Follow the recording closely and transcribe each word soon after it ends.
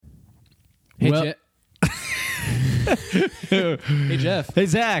Hey, Hey, Jeff. Hey,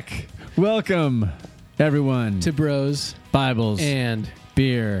 Zach. Welcome, everyone, To Bros Bibles and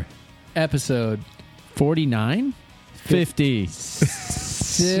Beer episode 49? 50.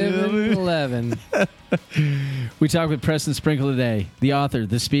 711. We talk with Preston Sprinkle today, the author,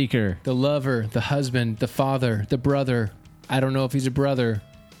 the speaker. The lover, the husband, the father, the brother. I don't know if he's a brother.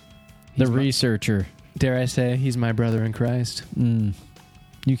 The researcher. Dare I say, he's my brother in Christ.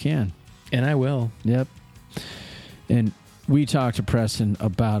 You can. And I will. Yep. And we talk to Preston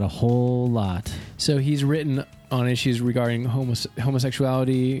about a whole lot. So he's written on issues regarding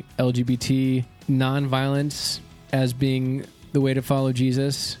homosexuality, LGBT, nonviolence as being the way to follow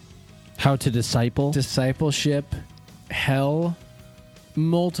Jesus, How to disciple. discipleship, hell,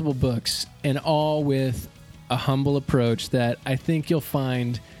 multiple books, and all with a humble approach that I think you'll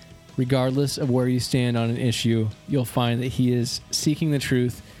find, regardless of where you stand on an issue, you'll find that he is seeking the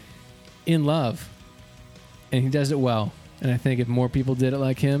truth in love. And he does it well. And I think if more people did it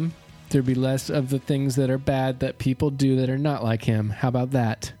like him, there'd be less of the things that are bad that people do that are not like him. How about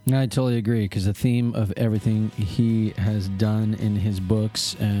that? I totally agree, because the theme of everything he has done in his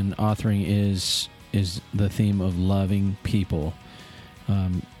books and authoring is the theme of loving people,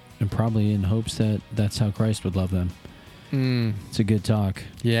 and probably in hopes that that's how Christ would love them. It's a good talk.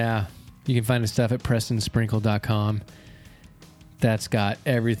 Yeah. You can find his stuff at PrestonSprinkle.com. That's got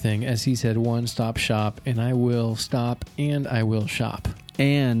everything. As he said, one-stop shop, and I will stop and I will shop.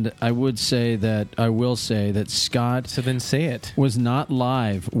 And I will say that Scott So then say it. was not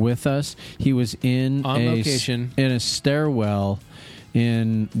live with us. He was on location. in a stairwell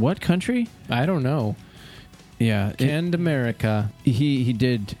in what country? I don't know. Yeah, And America. he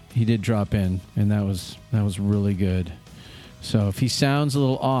did drop in, and that was really good. So if he sounds a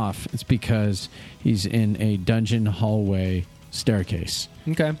little off, it's because he's in a dungeon hallway staircase.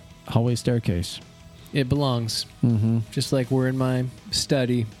 Okay. Hallway staircase. It belongs. Just like we're in my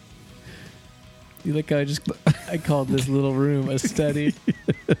study. You like how I called this little room a study.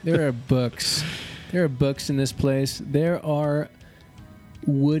 There are books. There are books in this place. There are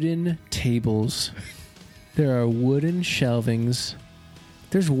wooden tables. There are wooden shelvings.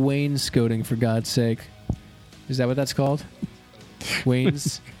 There's wainscoting, for God's sake. Is that what that's called?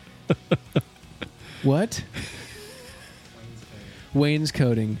 What?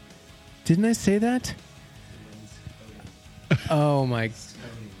 Wainscoting. Didn't I say that? Oh my!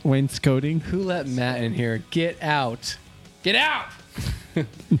 Wainscoting. Who let Matt in here? Get out! Get out! All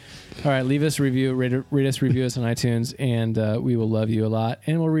right, leave us a review, rate us, review us on iTunes, and we will love you a lot,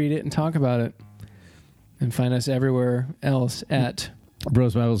 and we'll read it and talk about it, and find us everywhere else at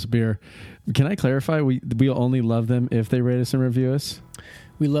Bros Bibles Beer. Can I clarify? We only love them if they rate us and review us.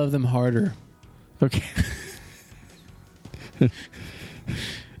 We love them harder. Okay.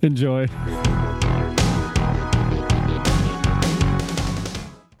 Enjoy.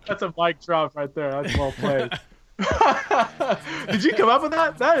 That's a mic drop right there. That's well played. Did you come up with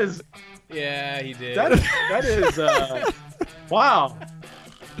that? That is. Yeah, he did. That is. Wow.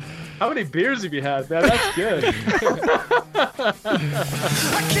 How many beers have you had, man? That's good. I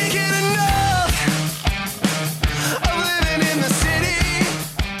can't get enough of living in the city.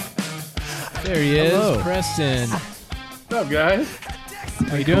 There he is, Hello. Preston. What's up, guys?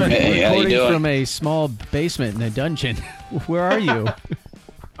 How you doing? Hey, how you Recording doing? from a small basement in a dungeon. Where are you?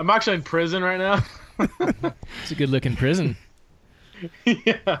 I'm actually in prison right now. It's a good-looking prison.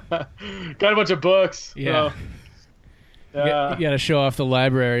 Yeah. Got a bunch of books. Yeah. So, You got to show off the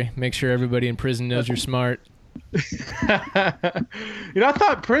library. Make sure everybody in prison knows you're smart. I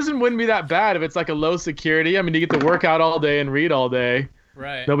thought prison wouldn't be that bad if it's like a low security. I mean, you get to work out all day and read all day.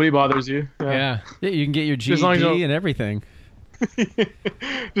 Right. Nobody bothers you. Yeah. Yeah, you can get your As long as you GED don't- and everything.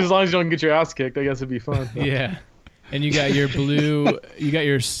 Just as long as you don't get your ass kicked, I guess it'd be fun. Yeah. And you got your blue,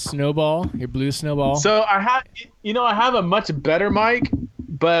 your snowball, your blue snowball. So I have a much better mic,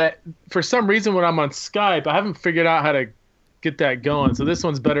 but for some reason when I'm on Skype, I haven't figured out how to get that going. So this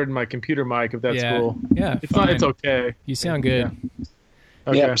one's better than my computer mic, if that's yeah. cool. Yeah. It's not. fine. It's okay. You sound good.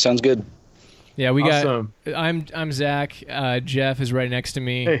 Okay. Yeah, sounds good. Yeah, we Awesome. got. I'm Zach. Jeff is right next to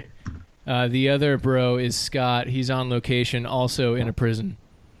me. Hey. The other bro is Scott. He's on location, also in a prison.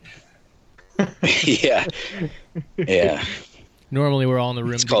 Yeah. Yeah. Normally, we're all in the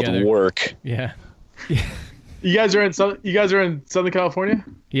room It's together. called work. Yeah. You guys are in Southern California?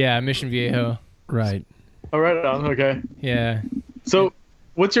 Yeah, Mission Viejo. Right. Oh, right on. Okay. Yeah. So,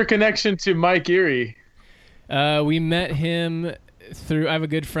 what's your connection to Mike Erie? We met him through. I have a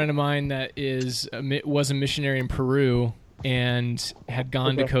good friend of mine that was a missionary in Peru and had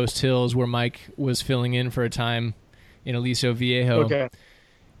gone to Okay. Coast Hills, where Mike was filling in for a time in Aliso Viejo. Okay.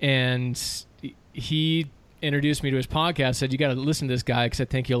 and he introduced me to his podcast. Said, "You got to listen to this guy because I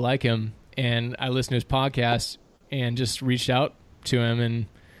think you'll like him." And I listened to his podcast and just reached out to him, and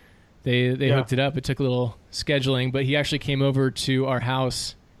they hooked it up. It took a little scheduling, but he actually came over to our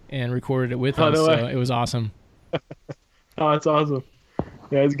house and recorded it with us. No So way. it was awesome. Oh, that's awesome.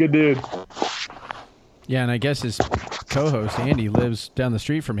 Yeah, he's a good dude. Yeah, and I guess his co-host Andy lives down the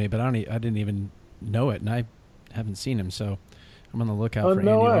street from me, but I didn't even know it, and I haven't seen him, so I'm on the lookout for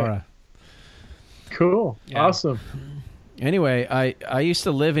no Andy way. Lara. Cool. Yeah. Awesome. Anyway, I used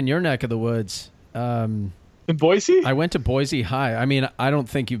to live in your neck of the woods. In Boise? I went to Boise High. I mean, I don't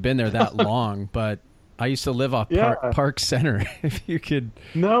think you've been there that long, but I used to live off Yeah. Park Center. If you could,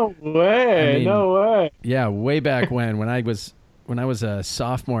 No way. I mean- No way. yeah, way back when I was a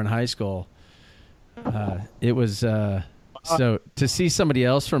sophomore in high school. It was so to see somebody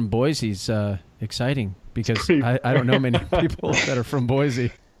else from Boise's exciting because pretty I don't know many people that are from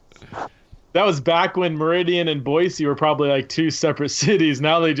Boise. That was back when Meridian and Boise were probably like two separate cities.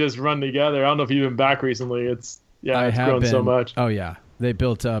 Now they just run together. I don't know if you've been back recently. It's grown so much. Oh yeah, they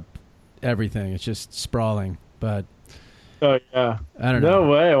built up everything. It's just sprawling. But Oh yeah. I don't know. No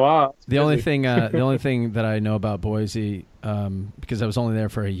way. Wow. The only thing that I know about Boise, because I was only there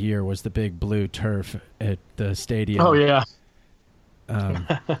for a year, was the big blue turf at the stadium. Oh yeah.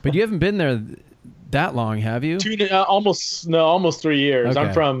 But you haven't been there that long, have you? Almost 3 years. Okay.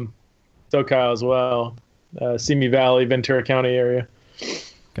 I'm from SoCal as well. Simi Valley, Ventura County area.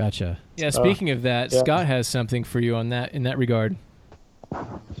 Gotcha. Yeah, speaking of that, yeah. Scott has something for you in that regard.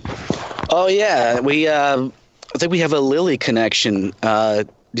 Oh yeah, I think we have a Lilly connection.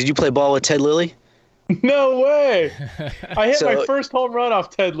 Did you play ball with Ted Lilly? No way. I hit my So- first home run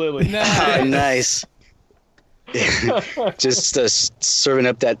off Ted Lilly. Oh, nice. Just serving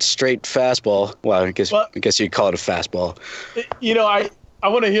up that straight fastball. Well, I guess you'd call it a fastball. You know, I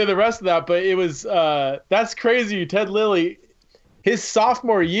want to hear the rest of that, but it was that's crazy. Ted Lilly, his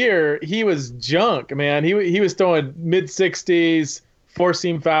sophomore year, he was junk, man. He was throwing mid-60s,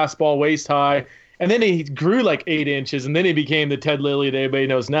 four-seam fastball, waist high, and then he grew like 8 inches, and then he became the Ted Lilly that everybody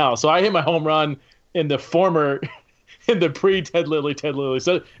knows now. So I hit my home run in the pre-Ted Lilly.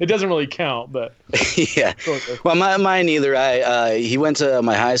 So it doesn't really count, but Yeah. Well, mine either. He went to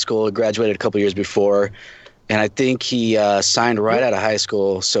my high school, graduated a couple years before, and I think he signed right out of high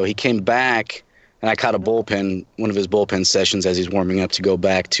school. So he came back, and I caught one of his bullpen sessions as he's warming up to go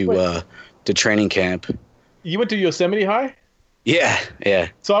back to training camp. you went to Yosemite High? Yeah.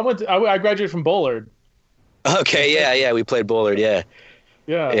 So I graduated from Bullard. Okay. Yeah. We played Bullard. Yeah.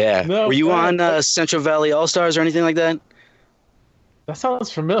 Yeah. No, Were you man, on Central Valley All Stars or anything like that? That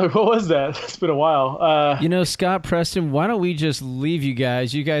sounds familiar. What was that? It's been a while. You know, Scott Preston, why don't we just leave you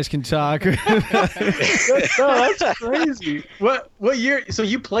guys? You guys can talk. That's crazy. What year? So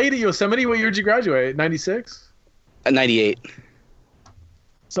you played at Yosemite. What year did you graduate? 96? 98.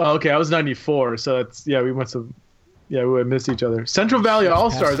 So okay, I was 94. So it's we must have we would have missed each other. Central Valley All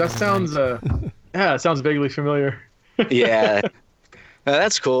Stars. That sounds it sounds vaguely familiar. Yeah.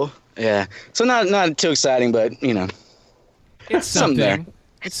 That's cool. Yeah. So not too exciting, but you know. It's Something there. something.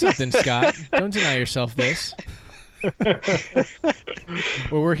 It's something, Scott. Don't deny yourself this.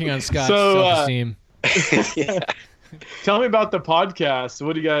 We're working on Scott's So, self-esteem. Tell me about the podcast.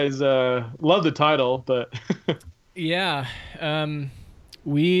 What do you guys love the title, but Yeah.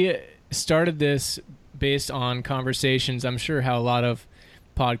 We started this based on conversations. I'm sure how a lot of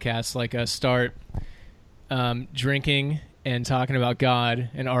podcasts like us start drinking and talking about God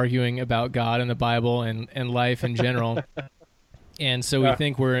and arguing about God and the Bible and life in general. And so we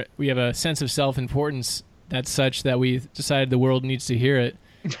think we have a sense of self-importance that's such that we decided the world needs to hear it.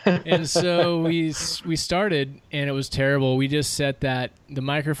 And so we started, and it was terrible. We just said that the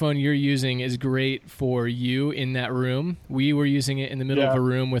microphone you're using is great for you in that room. We were using it in the middle of a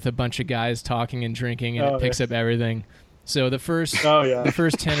room with a bunch of guys talking and drinking, and it picks up everything. So the first 10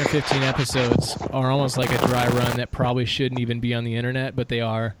 or 15 episodes are almost like a dry run that probably shouldn't even be on the internet, but they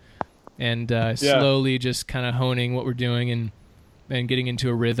are. And slowly just kind of honing what we're doing and getting into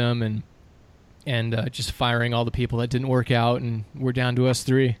a rhythm and just firing all the people that didn't work out, and we're down to us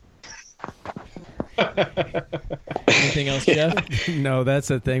 3. Anything else, Jeff? No, that's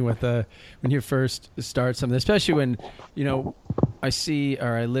the thing with when you first start something, especially when, you know, I see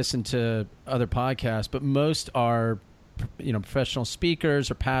or I listen to other podcasts, but most are, you know, professional speakers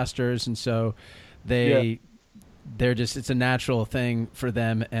or pastors, and so they're just, it's a natural thing for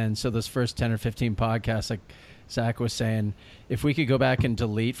them. And so those first 10 or 15 podcasts, like Zach was saying, if we could go back and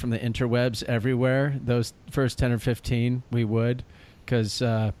delete from the interwebs everywhere those first 10 or 15, we would, because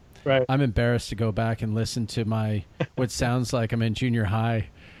I'm embarrassed to go back and listen to what sounds like I'm in junior high.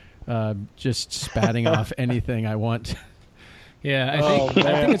 just spatting off anything I want. Yeah, I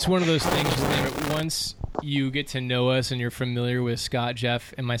think it's one of those things that once you get to know us and you're familiar with Scott,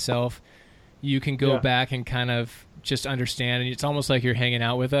 Jeff, and myself, you can go back and kind of just understand. And it's almost like you're hanging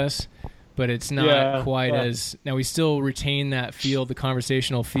out with us, but it's not quite as... Now, we still retain that feel, the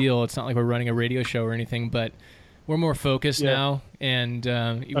conversational feel. It's not like we're running a radio show or anything, but we're more focused now. And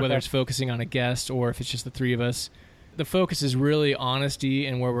whether it's focusing on a guest or if it's just the three of us, the focus is really honesty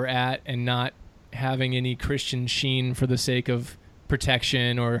and where we're at and not having any Christian sheen for the sake of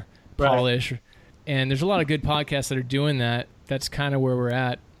protection or polish. And there's a lot of good podcasts that are doing that. That's kind of where we're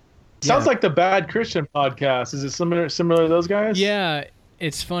at. Sounds like the Bad Christian podcast. Is it similar to those guys? Yeah,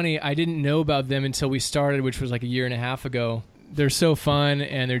 it's funny. I didn't know about them until we started, which was like a year and a half ago. They're so fun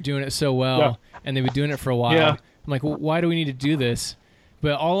and they're doing it so well, and they've been doing it for a while. Yeah. I'm like, well, why do we need to do this?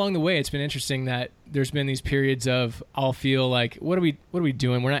 But all along the way, it's been interesting that there's been these periods of I'll feel like, what are we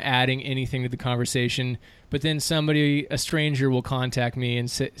doing? We're not adding anything to the conversation. But then a stranger will contact me and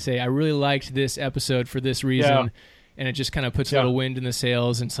say, I really liked this episode for this reason. Yeah. And it just kind of puts a little wind in the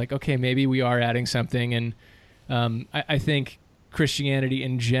sails. And it's like, okay, maybe we are adding something. And I think Christianity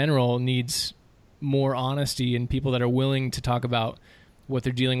in general needs more honesty and people that are willing to talk about what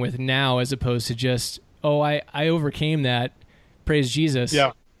they're dealing with now, as opposed to just, I overcame that. Praise Jesus.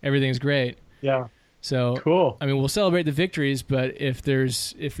 Yeah. Everything's great. Yeah. So cool. I mean, we'll celebrate the victories, but if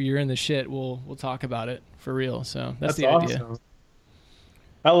you're in the shit, we'll talk about it for real. So that's the idea.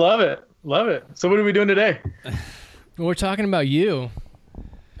 I love it. Love it. So what are we doing today? Well, we're talking about you.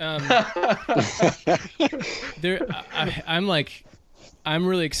 I'm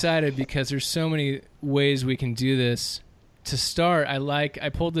really excited because there's so many ways we can do this. To start, I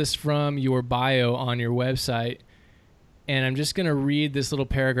pulled this from your bio on your website. And I'm just going to read this little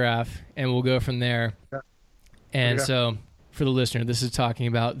paragraph, and we'll go from there. And so, for the listener, this is talking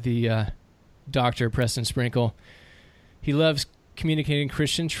about the Dr. Preston Sprinkle. He loves communicating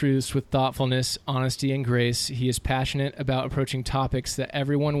Christian truths with thoughtfulness, honesty, and grace. He is passionate about approaching topics that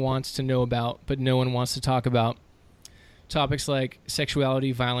everyone wants to know about, but no one wants to talk about. Topics like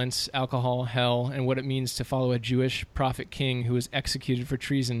sexuality, violence, alcohol, hell, and what it means to follow a Jewish prophet king who was executed for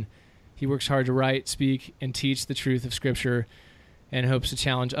treason. He works hard to write, speak, and teach the truth of Scripture and hopes to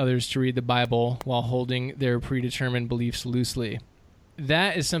challenge others to read the Bible while holding their predetermined beliefs loosely.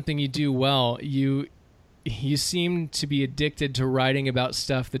 That is something you do well. You seem to be addicted to writing about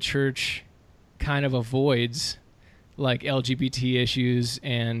stuff the church kind of avoids, like LGBT issues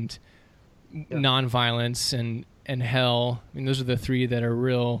and nonviolence and hell. I mean, those are the three that are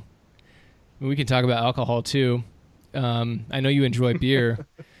real. I mean, we can talk about alcohol, too. I know you enjoy beer.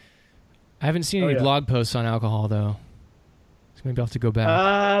 I haven't seen any blog posts on alcohol, though. So maybe I'll have to go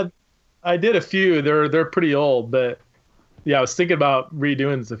back. I did a few. They're pretty old, but yeah, I was thinking about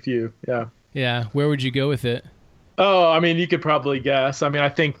redoing a few. Yeah. Yeah. Where would you go with it? Oh, I mean, you could probably guess. I mean, I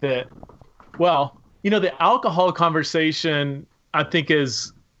think that, the alcohol conversation, I think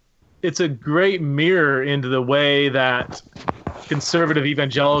it's a great mirror into the way that conservative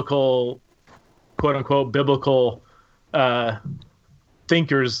evangelical, quote unquote, biblical,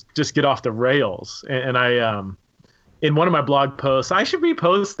 thinkers just get off the rails. And I in one of my blog posts, I should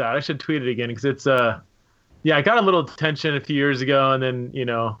repost that. I should tweet it again because it's I got a little attention a few years ago, and then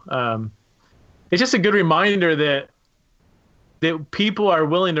it's just a good reminder that people are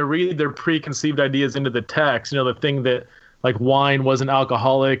willing to read their preconceived ideas into the text. The thing that like wine wasn't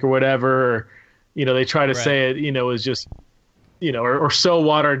alcoholic or whatever, or, they try to say it is just or so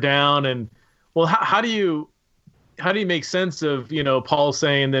watered down. And well, how do you make sense of, Paul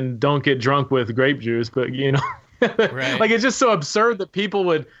saying, then don't get drunk with grape juice, but, like, it's just so absurd that people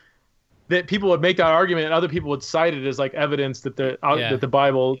would make that argument and other people would cite it as like evidence that the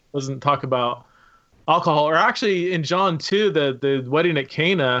Bible doesn't talk about alcohol. Or actually in John 2, the wedding at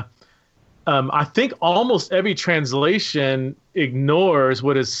Cana, I think almost every translation ignores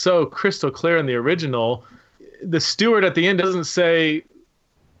what is so crystal clear in the original. The steward at the end doesn't say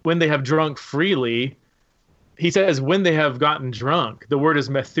when they have drunk freely. He says when they have gotten drunk. The word is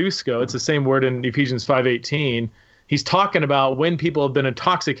methusko. It's the same word in Ephesians 5:18. He's talking about when people have been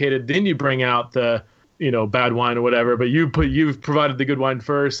intoxicated, then you bring out the bad wine or whatever, but you've provided the good wine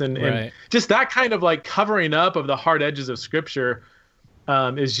first, and just that kind of like covering up of the hard edges of Scripture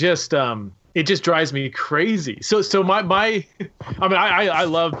is just it just drives me crazy. So I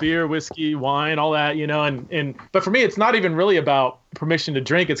love beer, whiskey, wine, all that, but for me, it's not even really about permission to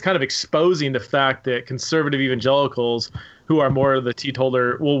drink. It's kind of exposing the fact that conservative evangelicals who are more of the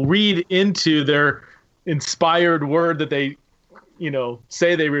teetotaler will read into their inspired word that they,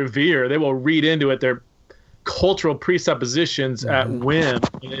 say they revere. They will read into it cultural presuppositions at whim.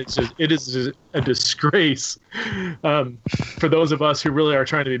 And it is just a disgrace for those of us who really are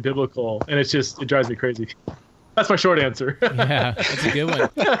trying to be biblical. And it drives me crazy. That's my short answer. Yeah, that's a good one.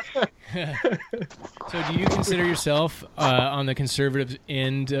 So do you consider yourself on the conservative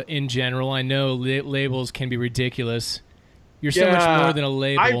end in general? I know labels can be ridiculous. You're so much more than a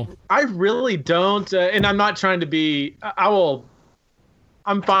label. I really don't. And I'm not trying to be,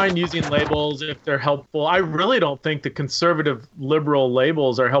 I'm fine using labels if they're helpful. I really don't think the conservative liberal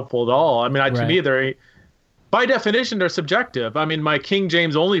labels are helpful at all. I mean, to me, they're, by definition, they're subjective. I mean, my King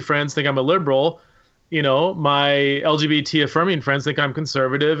James only friends think I'm a liberal. You know, my LGBT affirming friends think I'm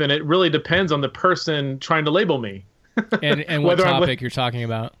conservative, and it really depends on the person trying to label me. And what topic you're talking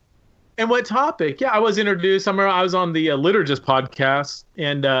about. And what topic? Yeah, I was introduced. I was on the Liturgist podcast,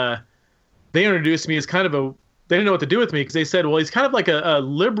 and they introduced me as kind of they didn't know what to do with me because they said, well, he's kind of like a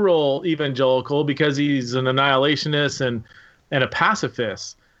liberal evangelical because he's an annihilationist and a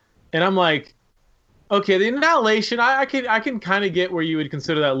pacifist. And I'm like, okay, the annihilation, I can kind of get where you would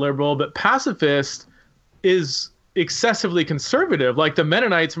consider that liberal, but pacifist is excessively conservative, like the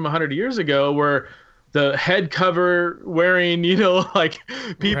Mennonites from 100 years ago were the head cover wearing, like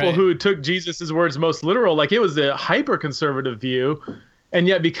people who took Jesus's words most literal. Like it was a hyper conservative view. And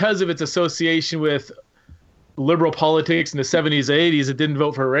yet because of its association with liberal politics in the 70s, 80s, it didn't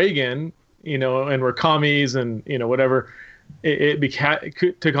vote for Reagan, and were commies and, whatever. It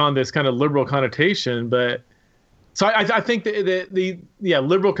took on this kind of liberal connotation. But so I think the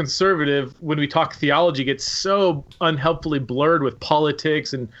liberal conservative, when we talk theology, gets so unhelpfully blurred with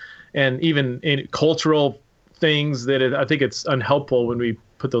politics and even in cultural things that I think it's unhelpful when we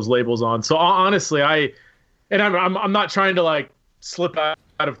put those labels on. So honestly, I'm not trying to like slip out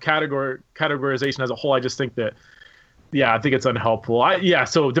of categorization as a whole. I just think that, I think it's unhelpful.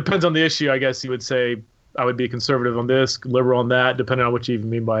 So it depends on the issue. I guess you would say I would be conservative on this, liberal on that, depending on what you even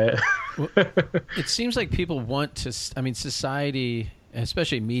mean by it. Well, it seems like people want to, society,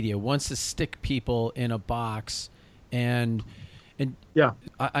 especially media, wants to stick people in a box. And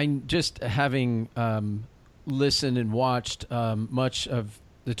I'm just having listened and watched much of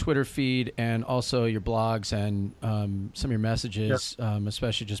the Twitter feed and also your blogs and some of your messages,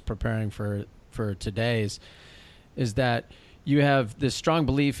 especially just preparing for today's, is that you have this strong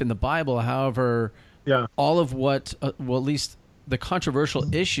belief in the Bible. However, all of what, at least the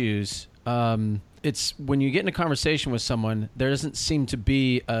controversial issues, it's when you get in a conversation with someone, there doesn't seem to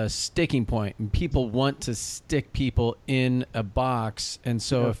be a sticking point, and people want to stick people in a box. And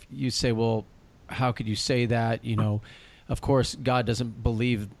so if you say, well, how could you say that? Of course, God doesn't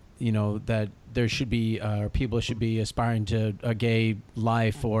believe, that there should be, or people should be aspiring to a gay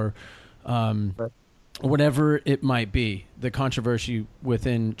life or whatever it might be, the controversy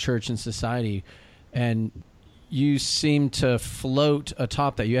within church and society. And you seem to float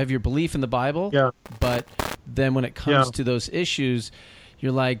atop that. You have your belief in the Bible, but then when it comes to those issues,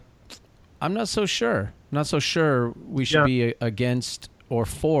 you're like, I'm not so sure. Not so sure we should be against or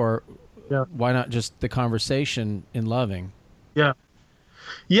for. Why not just the conversation in loving?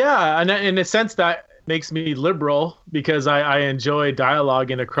 And in a sense that makes me liberal because I enjoy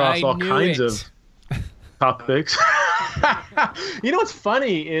dialoguing across all kinds of topics. What's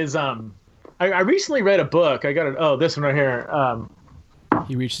funny is I recently read a book. I got it. Oh, this one right here.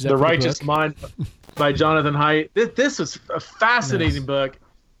 He reaches out The for Righteous the Mind by Jonathan Haidt. This was a fascinating book.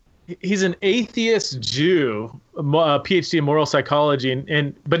 He's an atheist Jew, a PhD in moral psychology,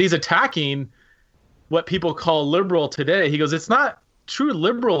 but he's attacking what people call liberal today. He goes, it's not true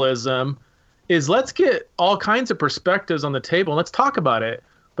liberalism. Let's get all kinds of perspectives on the table and let's talk about it.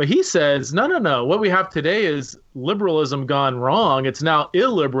 But he says, no. What we have today is liberalism gone wrong. It's now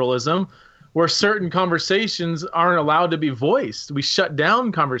illiberalism, where certain conversations aren't allowed to be voiced. We shut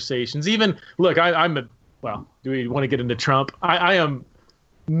down conversations. Even, look, do we want to get into Trump? I am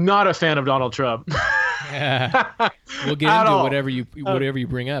not a fan of Donald Trump. We'll get into whatever you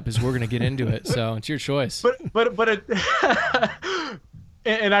bring up, is we're going to get into it. So it's your choice.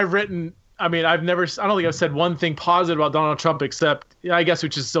 And I've written, I don't think I've said one thing positive about Donald Trump, except I guess we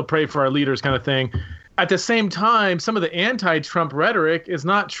should still pray for our leaders kind of thing. At the same time, some of the anti-Trump rhetoric is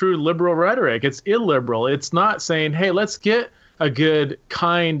not true liberal rhetoric. It's illiberal. It's not saying, hey, let's get a good,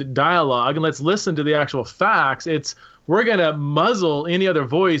 kind dialogue and let's listen to the actual facts. It's we're going to muzzle any other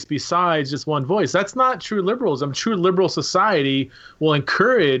voice besides just one voice. That's not true liberalism. True liberal society will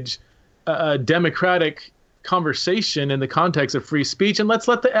encourage a democratic conversation in the context of free speech, and let's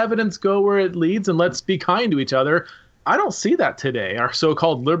let the evidence go where it leads, and let's be kind to each other. I don't see that today. Our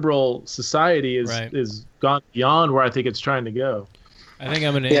so-called liberal society is gone beyond where I think it's trying to go. I think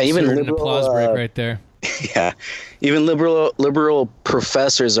I'm going to insert an applause break right there. Yeah, even liberal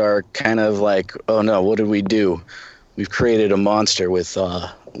professors are kind of like, oh no, what did we do? We've created a monster with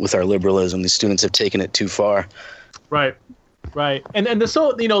our liberalism. These students have taken it too far. Right. And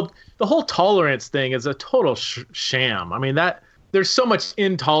the whole tolerance thing is a total sham. I mean, that there's so much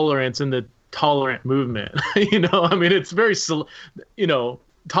intolerance in the tolerant movement. I mean, it's very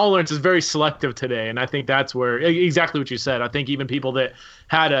tolerance is very selective today, and I think that's where exactly what you said. I think even people that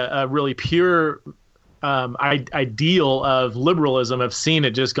had a really pure ideal of liberalism have seen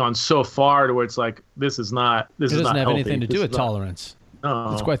it just gone so far to where it's like this is not doesn't have healthy. anything to do with tolerance.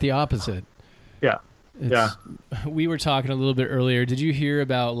 No. It's quite the opposite. Yeah. We were talking a little bit earlier. Did you hear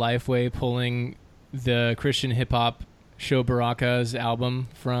about Lifeway pulling the Christian hip hop Sho Baraka's album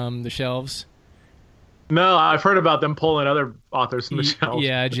from the shelves? No, I've heard about them pulling other authors from the shelves.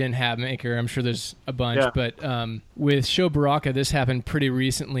 Yeah, Jen Hatmaker. I'm sure there's a bunch. Yeah. But with Sho Baraka, this happened pretty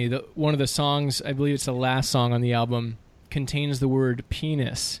recently. One of the songs, I believe it's the last song on the album, contains the word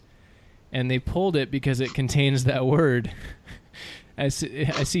penis. And they pulled it because it contains that word. I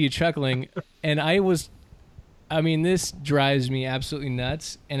see you chuckling. And this drives me absolutely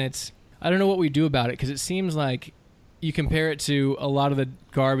nuts. And I don't know what we do about it, because it seems like you compare it to a lot of the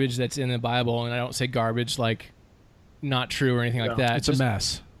garbage that's in the Bible, and I don't say garbage like not true or anything like that. It's a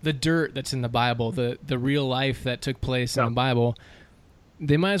mess. The dirt that's in the Bible, the real life that took place in the Bible,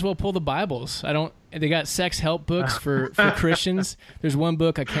 they might as well pull the Bibles. They got sex help books for Christians. There's one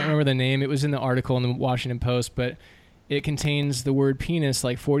book, I can't remember the name. It was in the article in the Washington Post, but it contains the word penis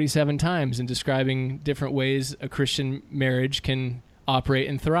like 47 times in describing different ways a Christian marriage can operate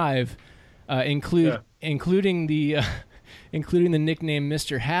and thrive, including the nickname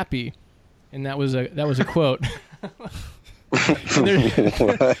Mr. Happy, and that was a quote.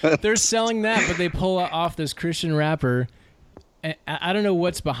 They're selling that, but they pull off this Christian rapper. I don't know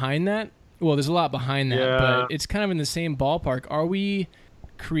what's behind that. Well, there's a lot behind that, but it's kind of in the same ballpark. Are we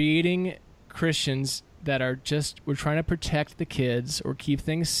creating Christians that are we're trying to protect the kids or keep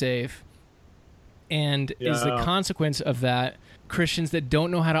things safe? And is the consequence of that Christians that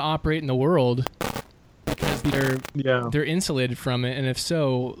don't know how to operate in the world because they're insulated from it? And if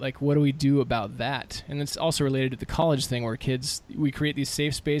so, like, what do we do about that? And it's also related to the college thing, where we create these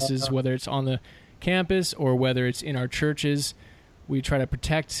safe spaces, whether it's on the campus or whether it's in our churches. We try to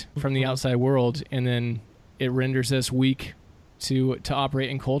protect from the outside world, and then it renders us weak to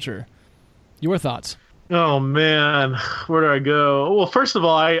operate in culture. Your thoughts? Oh man, where do I go? Well, first of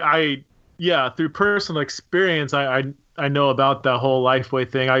all, I through personal experience, I know about that whole Lifeway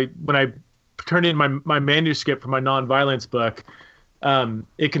thing. When I turned in my manuscript for my nonviolence book,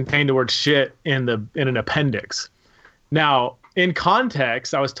 it contained the word shit in an appendix. Now, in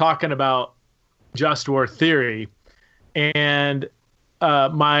context, I was talking about just war theory, and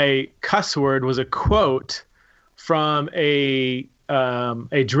my cuss word was a quote from a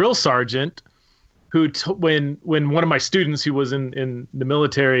drill sergeant who, when one of my students who was in the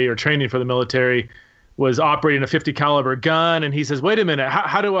military or training for the military was operating a 50 caliber gun, and he says, "Wait a minute,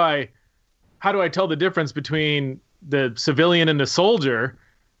 how do I tell the difference between the civilian and the soldier?"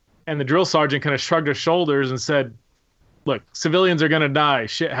 And the drill sergeant kind of shrugged his shoulders and said, "Look, civilians are going to die.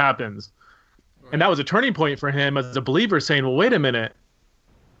 Shit happens." Right. And that was a turning point for him as a believer, saying, "Well, wait a minute.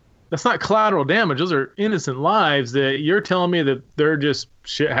 That's not collateral damage. Those are innocent lives that you're telling me that they're just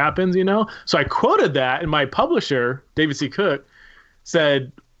shit happens, you know?" So I quoted that, and my publisher, David C. Cook,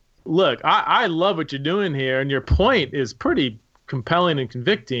 said, "Look, I love what you're doing here, and your point is pretty compelling and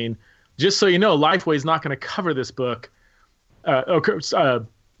convicting. Just so you know, Lifeway is not going to cover this book, put it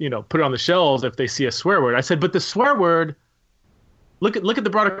on the shelves if they see a swear word." I said, "But the swear word, look at the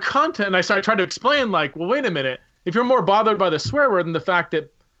broader content." And I tried to explain, like, well, wait a minute. If you're more bothered by the swear word than the fact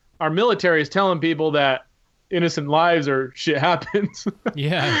that our military is telling people that innocent lives or shit happens.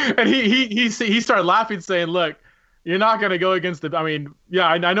 Yeah. And he started laughing, saying, "Look, you're not going to go against the, I mean, yeah,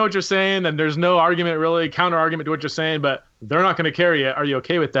 I know what you're saying, and there's no argument really, counter argument to what you're saying, but they're not going to carry it. Are you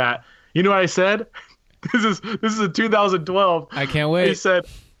okay with that?" You know what I said? This is in 2012. I can't wait. He said,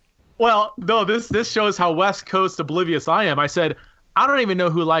 "Well, no, this shows how West Coast oblivious I am." I said, "I don't even know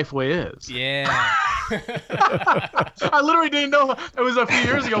who Lifeway is." Yeah. I literally didn't know. It was a few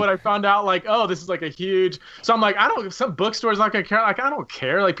years ago when I found out, like, oh, this is like a huge. So I'm like, some bookstore's not gonna care. Like, I don't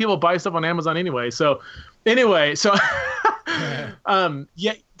care. Like, people buy stuff on Amazon anyway. So anyway, to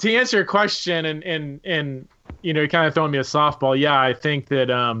answer your question, and you're kind of throwing me a softball. Yeah, I think that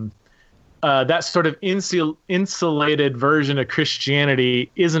that sort of insulated version of Christianity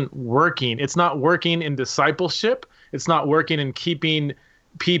isn't working. It's not working in discipleship. It's not working in keeping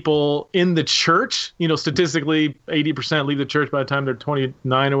people in the church. Statistically, 80% leave the church by the time they're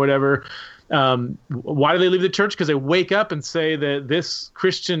 29 or whatever. Why do they leave the church? Because they wake up and say that this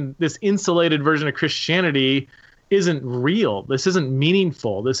insulated version of Christianity isn't real. This isn't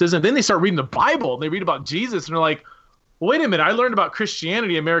meaningful. This isn't. Then they start reading the Bible and they read about Jesus and they're like, well, wait a minute. I learned about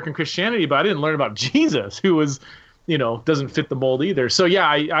Christianity, American Christianity, but I didn't learn about Jesus, who was, doesn't fit the mold either. So yeah,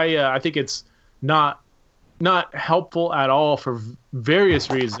 I think it's not helpful at all for various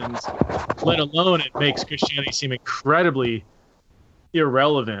reasons. Let alone it makes Christianity seem incredibly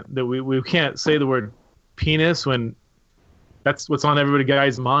irrelevant. That we can't say the word penis when that's what's on everybody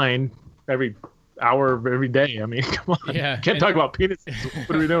guy's mind every hour of every day. I mean, come on. Yeah, can't talk about penis.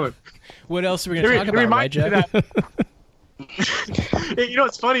 What are we doing? What else are we going to talk about, right, Jeff?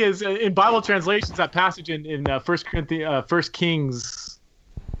 What's funny is in Bible translations, that passage in 1 Kings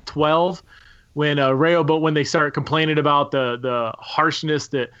 12, when Rehoboam, when they start complaining about the harshness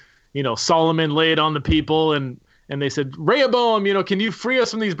that Solomon laid on the people, and they said, Rehoboam, can you free us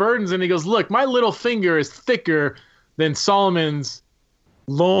from these burdens? And he goes, look, my little finger is thicker than Solomon's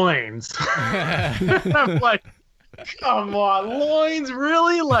loins. I'm like, come on, loins,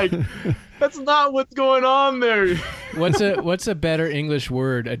 really? Like, that's not what's going on there. What's a better English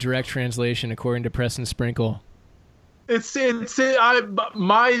word? A direct translation, according to Preston Sprinkle.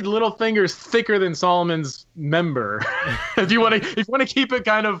 My little finger's thicker than Solomon's member. if you want to keep it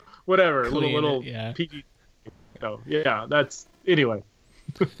kind of whatever, Clean little yeah. PG. Yeah, that's anyway.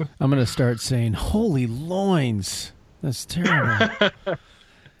 I'm gonna start saying holy loins. That's terrible.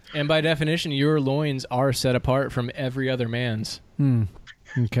 And by definition, your loins are set apart from every other man's.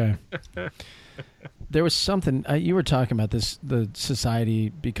 Okay. There was something you were talking about the society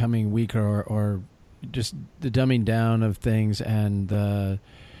becoming weaker or just the dumbing down of things and the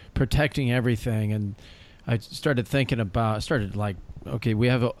protecting everything. And I started thinking about, okay, we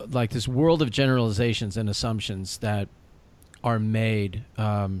have this world of generalizations and assumptions that are made,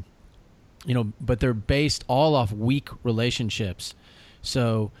 but they're based all off weak relationships.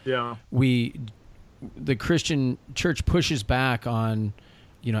 So yeah, the Christian church pushes back on,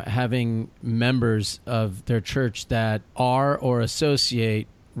 having members of their church that are or associate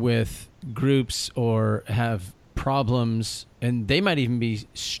with groups or have problems, and they might even be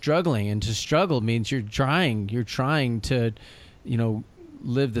struggling. And to struggle means you're trying to,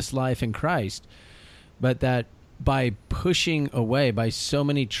 live this life in Christ. But that by pushing away, by so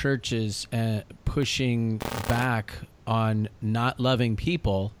many churches pushing back on not loving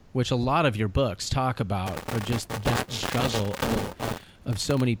people, which a lot of your books talk about, or just that struggle of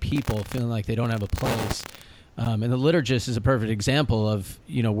so many people feeling like they don't have a place. And the Liturgist is a perfect example of,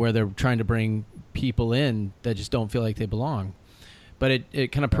 where they're trying to bring people in that just don't feel like they belong. But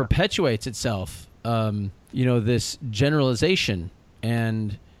it kind of perpetuates itself, this generalization,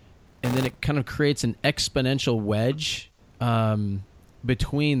 and then it kind of creates an exponential wedge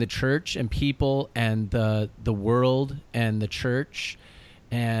between the church and people and the world and the church.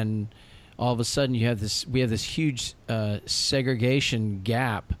 And all of a sudden we have this huge segregation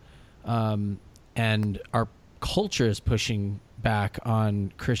gap, and our culture is pushing back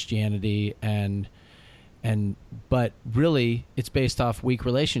on Christianity, but really it's based off weak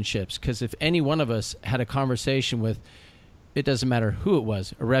relationships. Because if any one of us had a conversation with, it doesn't matter who it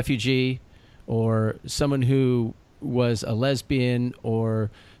was, a refugee or someone who was a lesbian or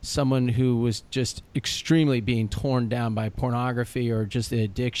someone who was just extremely being torn down by pornography or just the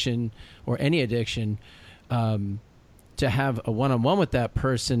addiction or any addiction, to have a one-on-one with that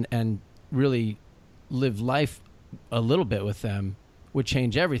person and really live life a little bit with them would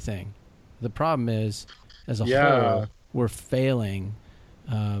change everything. The problem is, as a whole, we're failing.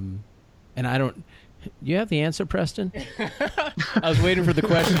 And I don't... You have the answer, Preston? I was waiting for the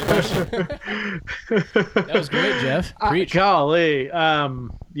question. That was great, Jeff. Preach. Golly.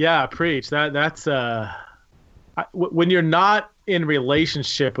 Preach. That's when you're not in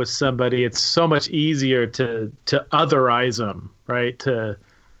relationship with somebody, it's so much easier to otherize them, right? To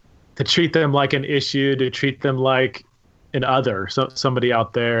treat them like an issue, to treat them like an other, somebody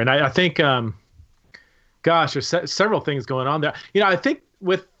out there. And I think, there's several things going on there. I think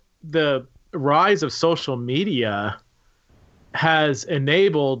with the rise of social media has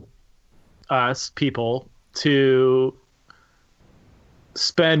enabled us people to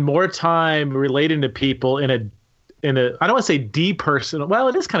spend more time relating to people in a I don't want to say depersonal. Well,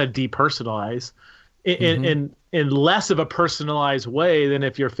 it is kind of depersonalized in less of a personalized way than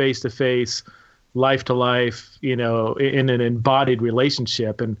if you're face to face, life to life, in an embodied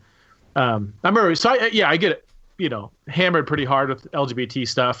relationship. And I remember, I get it. Hammered pretty hard with LGBT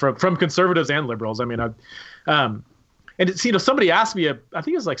stuff from conservatives and liberals. I mean, and it's, somebody asked me, I think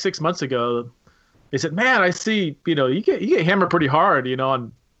it was like 6 months ago, they said, man, I see, you get hammered pretty hard,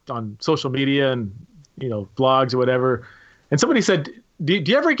 on on social media and, vlogs or whatever. And somebody said, do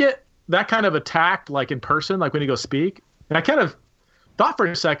you ever get that kind of attacked, like in person, like when you go speak? And I kind of thought for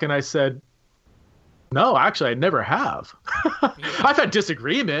a second. I said, no, actually, I never have. I've had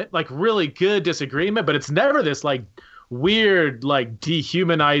disagreement, like really good disagreement, but it's never this like weird, like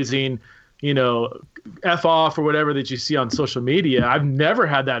dehumanizing, F off or whatever that you see on social media. I've never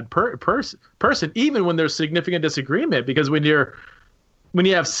had that person, even when there's significant disagreement, because when you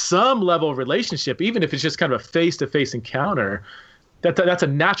have some level of relationship, even if it's just kind of a face-to-face encounter, that's a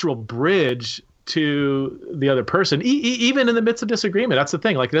natural bridge to the other person, even in the midst of disagreement. That's the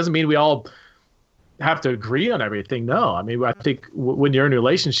thing. Like, it doesn't mean we all have to agree on everything. No, I mean, I think when you're in a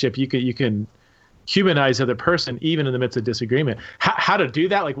relationship, you can humanize the other person, even in the midst of disagreement. How to do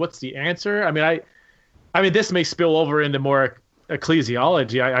that? Like, what's the answer? I mean, this may spill over into more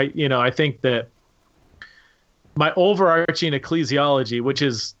ecclesiology. I think that my overarching ecclesiology, which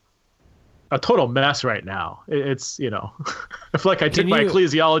is a total mess right now, it's I feel like I took my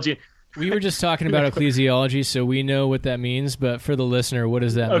ecclesiology. We were just talking about ecclesiology, so we know what that means. But for the listener, what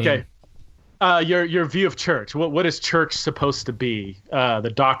does that mean? Okay. Your view of church. What is church supposed to be?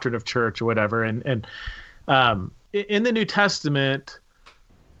 The doctrine of church or whatever. And in the New Testament,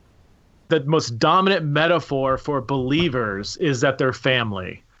 the most dominant metaphor for believers is that they're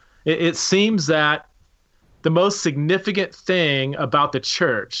family. It seems that the most significant thing about the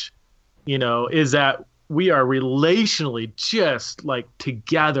church, is that we are relationally just like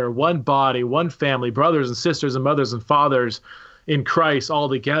together, one body, one family, brothers and sisters and mothers and fathers in Christ all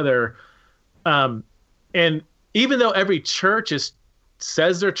together. And even though every church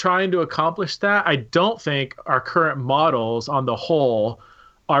says they're trying to accomplish that, I don't think our current models on the whole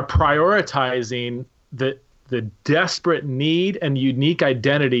are prioritizing the desperate need and unique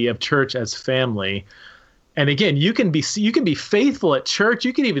identity of church as family. And again, you can be faithful at church.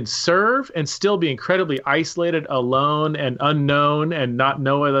 You can even serve and still be incredibly isolated, alone, and unknown, and not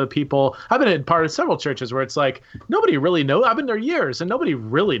know other people. I've been in part of several churches where it's like nobody really knows. I've been there years, and nobody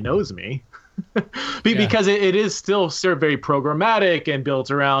really knows me. Because it is still very programmatic and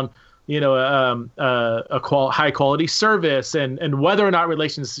built around high quality service, and whether or not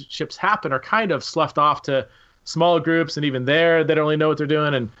relationships happen are kind of sloughed off to small groups, and even there they don't really know what they're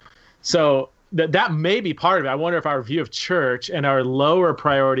doing. And so that may be part of it. I wonder if our view of church and our lower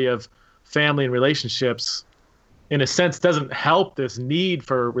priority of family and relationships, in a sense, doesn't help this need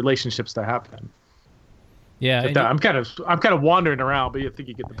for relationships to happen. Yeah, I'm kind of wandering around, but I think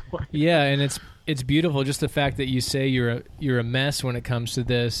you get the point. Yeah, and it's beautiful. Just the fact that you say you're a mess when it comes to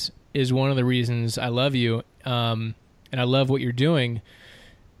this is one of the reasons I love you, and I love what you're doing.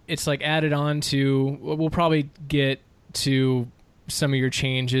 It's like added on to. We'll probably get to some of your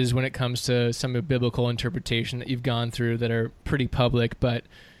changes when it comes to some of the biblical interpretation that you've gone through that are pretty public, but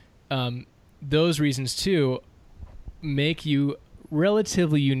those reasons too make you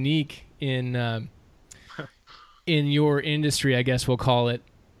relatively unique in your industry, I guess we'll call it.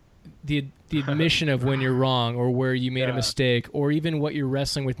 The admission of when you're wrong or where you made a mistake, or even what you're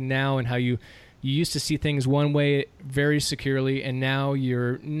wrestling with now and how you used to see things one way very securely, and now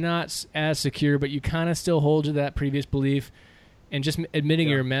you're not as secure, but you kind of still hold to that previous belief, and just admitting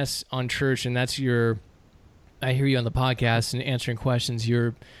you're a mess on church. And that's I hear you on the podcast and answering questions.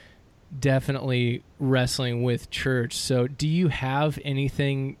 You're definitely wrestling with church. So do you have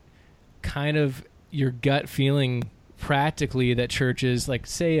anything kind of your gut feeling practically that church is, like,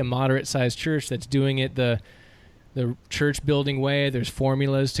 say, a moderate-sized church that's doing it the church building way? There's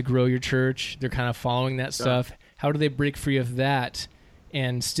formulas to grow your church. They're kind of following that stuff. How do they break free of that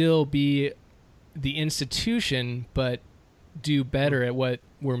and still be the institution, but do better at what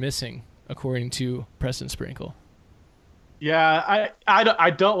we're missing, according to Preston Sprinkle? Yeah,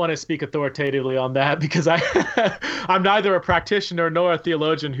 I don't want to speak authoritatively on that, because I'm neither a practitioner nor a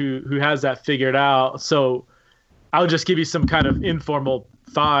theologian who has that figured out. So I'll just give you some kind of informal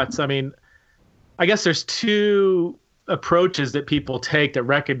thoughts. I mean, I guess there's two approaches that people take that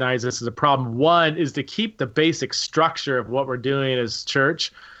recognize this as a problem. One is to keep the basic structure of what we're doing as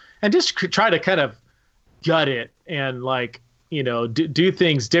church and just try to kind of gut it and, like, do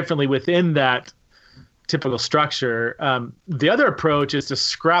things differently within that typical structure. The other approach is to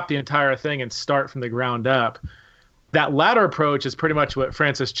scrap the entire thing and start from the ground up. That latter approach is pretty much what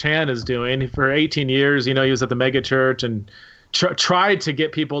Francis Chan is doing. For 18 years, he was at the mega church and tried to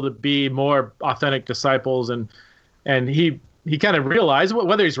get people to be more authentic disciples. And he kind of realized,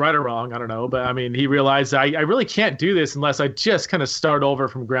 whether he's right or wrong, I don't know, but I mean, he realized I really can't do this unless I just kind of start over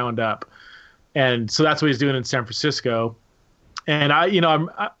from ground up. And so that's what he's doing in San Francisco. And I'm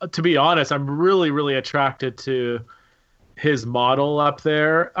to be honest, I'm really, really attracted to his model up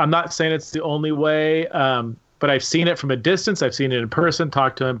there. I'm not saying it's the only way, but I've seen it from a distance. I've seen it in person,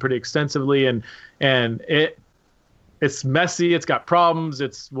 talked to him pretty extensively, and it's messy. It's got problems.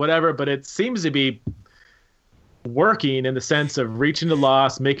 It's whatever, but it seems to be working in the sense of reaching the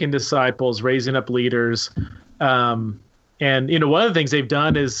lost, making disciples, raising up leaders. And one of the things they've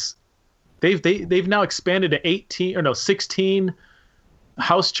done is they've now expanded to 16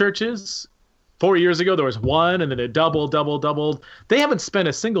 house churches. 4 years ago, there was one, and then it doubled. They haven't spent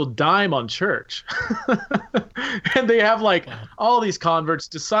a single dime on church. And they have all these converts,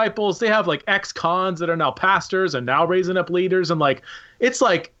 disciples. They have ex-cons that are now pastors and now raising up leaders. And it's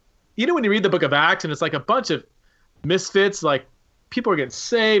when you read the book of Acts and it's a bunch of misfits, people are getting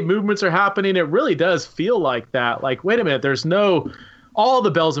saved, movements are happening. It really does feel like that. Wait a minute, all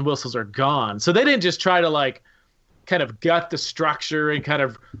the bells and whistles are gone. So they didn't just try to kind of gut the structure and kind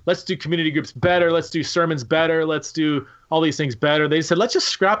of let's do community groups better, let's do sermons better, let's do all these things better. They said, let's just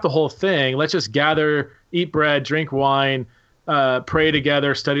scrap the whole thing. Let's just gather, eat bread, drink wine, pray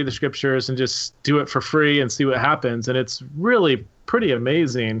together, study the scriptures, and just do it for free and see what happens. And it's really pretty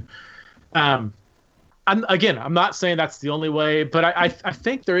amazing. I'm not saying that's the only way, but I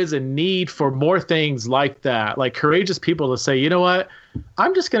think there is a need for more things like that, courageous people to say, you know what,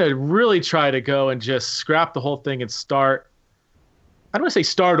 I'm just going to really try to go and just scrap the whole thing and start. I don't want to say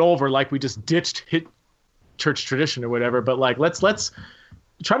start over like we just ditched hit church tradition or whatever, but let's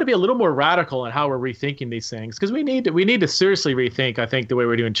try to be a little more radical in how we're rethinking these things, because we need to seriously rethink, I think, the way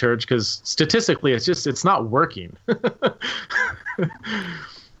we're doing church, because statistically it's not working.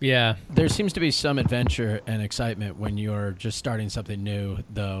 Yeah, there seems to be some adventure and excitement when you're just starting something new,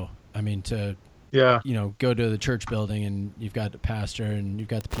 though. I mean, go to the church building and you've got the pastor and you've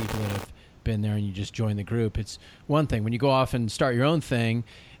got the people that have been there and you just join the group. It's one thing. When you go off and start your own thing,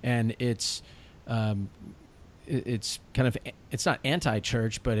 and it's kind of, it's not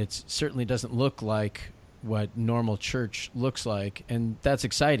anti-church, but it certainly doesn't look like what normal church looks like, and that's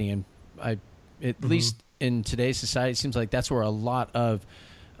exciting. And at least in today's society, it seems like that's where a lot of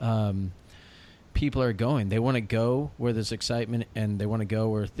people are going. They want to go where there's excitement, and they want to go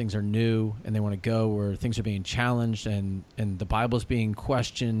where things are new, and they want to go where things are being challenged, and the Bible's being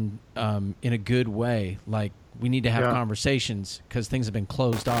questioned in a good way. We need to have conversations, because things have been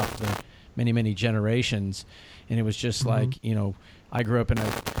closed off for many, many generations. And it was just I grew up in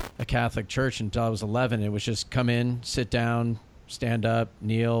a Catholic church until I was 11. It was just come in, sit down, stand up,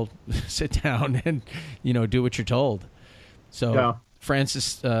 kneel, sit down, and do what you're told. So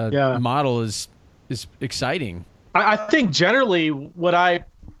Francis' model is exciting. I think generally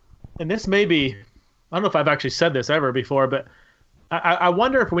and this may be, I don't know if I've actually said this ever before, but I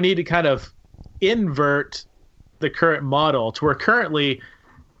wonder if we need to kind of invert the current model to where currently,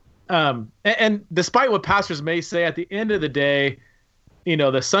 and despite what pastors may say, at the end of the day,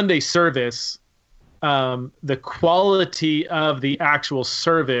 the Sunday service, the quality of the actual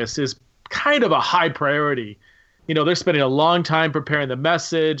service is kind of a high priority. They're spending a long time preparing the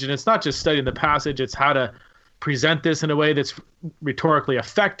message, and it's not just studying the passage, it's how to present this in a way that's rhetorically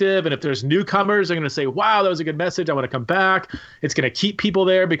effective. And if there's newcomers, they're going to say, wow, that was a good message, I want to come back. It's going to keep people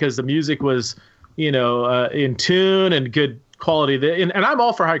there because the music was, in tune and good quality. And I'm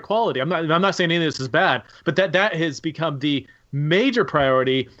all for high quality. I'm not saying any of this is bad, but that has become the major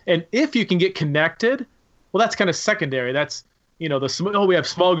priority. And if you can get connected, well, that's kind of secondary. That's, we have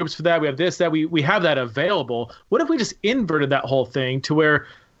small groups for that. We have this, that we have that available. What if we just inverted that whole thing to where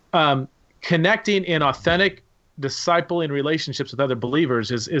connecting in authentic discipling relationships with other believers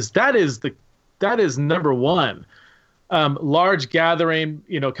that is number one. Large gathering,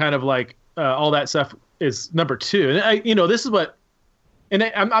 kind of all that stuff is number two. And this is what, and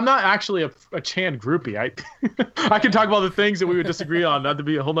I'm not actually a Chan groupie. I can talk about the things that we would disagree on, not to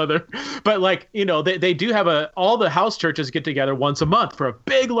be a whole nother, but they do have all the house churches get together once a month for a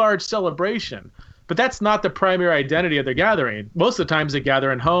big, large celebration, but that's not the primary identity of their gathering. Most of the times they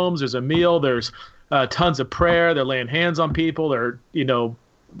gather in homes, there's a meal, there's tons of prayer, they're laying hands on people, they're,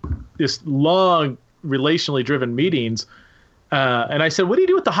 this long relationally driven meetings. And I said, what do you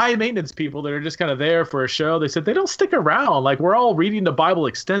do with the high maintenance people that are just kind of there for a show? They said, they don't stick around. We're all reading the Bible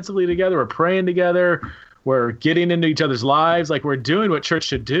extensively together. We're praying together. We're getting into each other's lives. We're doing what church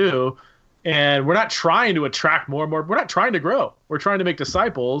should do. And we're not trying to attract more and more. We're not trying to grow. We're trying to make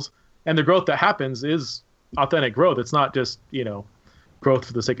disciples. And the growth that happens is authentic growth. It's not just, growth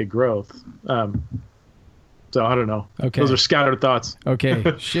for the sake of growth. So I don't know. Okay. Those are scattered thoughts. Okay.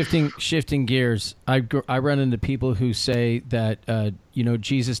 Shifting gears. I run into people who say that,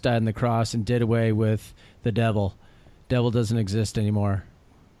 Jesus died on the cross and did away with the devil. Devil doesn't exist anymore.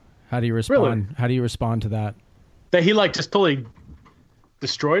 How do you respond? Really? How do you respond to that? that he like just totally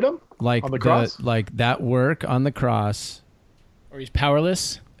destroyed him Like on the cross. like that work on the cross Or he's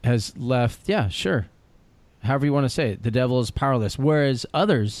powerless. has left. Yeah, sure. However you want to say it, the devil is powerless. Whereas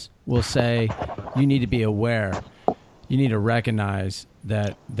others will say, you need to be aware. You need to recognize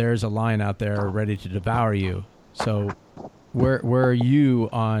that there's a lion out there ready to devour you. So, where are you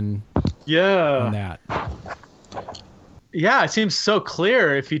on that? Yeah, it seems so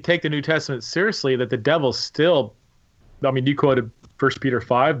clear if you take the New Testament seriously that the devil's still. I mean, you quoted 1 Peter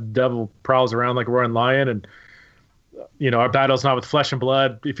 5. The devil prowls around like a roaring lion, and our battle's not with flesh and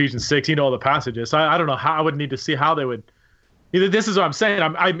blood. Ephesians 6. You know all the passages. So I don't know how. I would need to see how they would. This is what I'm saying.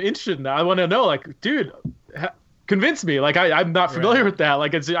 I'm interested in that. I want to know, like, dude, convince me. Like, I'm not familiar with that.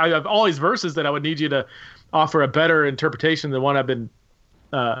 Like, I have all these verses that I would need you to offer a better interpretation than one I've been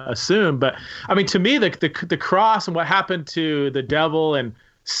assumed. But I mean, to me, the cross and what happened to the devil and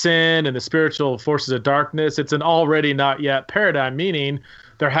sin and the spiritual forces of darkness, it's an already not yet paradigm, meaning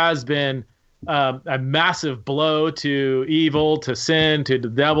there has been a massive blow to evil, to sin, to the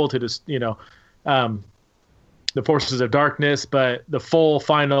devil, to this, the forces of darkness, but the full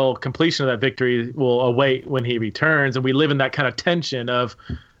final completion of that victory will await when he returns. And we live in that kind of tension of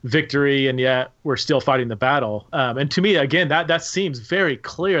victory, and yet we're still fighting the battle. And to me, again, that seems very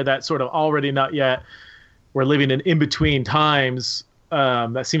clear, that sort of already not yet, we're living in between times.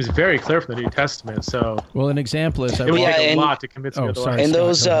 That seems very clear from the New Testament. So, well, an example is it would take a lot to convince me otherwise. And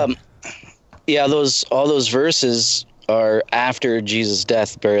all those verses are after Jesus'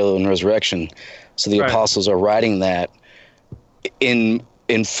 death, burial, and resurrection. So the apostles are writing that in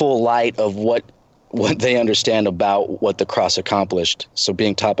full light of what they understand about what the cross accomplished. So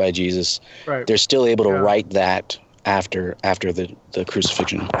being taught by Jesus, they're still able to write that after the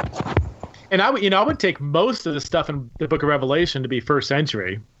crucifixion. And I would take most of the stuff in the Book of Revelation to be first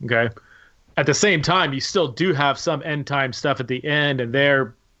century. Okay, at the same time, you still do have some end time stuff at the end, and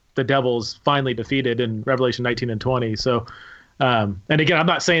there the devil's finally defeated in Revelation 19 and 20. So. And again, I'm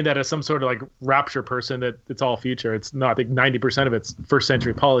not saying that as some sort of like rapture person that it's all future. It's not. I think 90% of it's first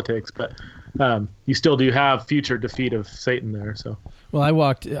century politics, but you still do have future defeat of Satan there. So, well,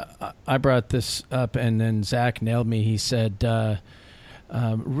 I brought this up, and then Zach nailed me. He said,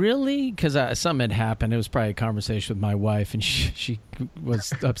 "Really?" Because something had happened. It was probably a conversation with my wife, and she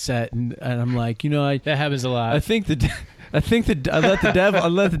was upset, and I'm like, that happens a lot. I let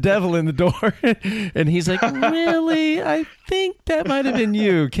the devil in the door, and he's like, "Really? I think that might have been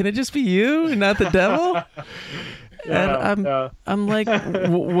you. Can it just be you and not the devil?" And I'm like,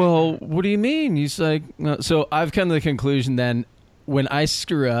 "Well, what do you mean?" He's like, no. So I've come to the conclusion then, when I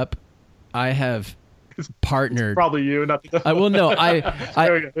screw up, I have partnered. It's probably you, not the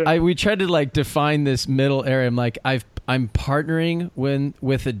devil. We tried to like define this middle area. I'm like, I'm partnering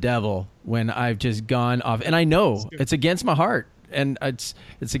with the devil when I've just gone off, and I know it's against my heart, and it's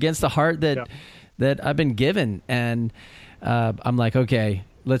against the heart that I've been given, and I'm like, okay,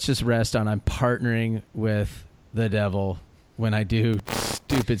 let's just rest on I'm partnering with the devil when I do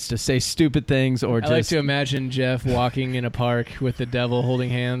say stupid things, or I like to imagine Jeff walking in a park with the devil holding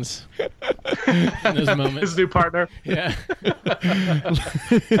hands in those moments. His new partner. Yeah.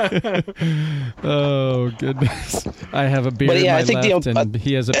 Oh goodness! I have a beard in my left, and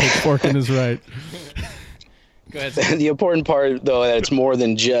he has a pitchfork in his right. Go ahead. The important part, though, that it's more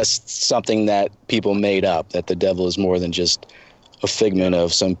than just something that people made up. That the devil is more than just a figment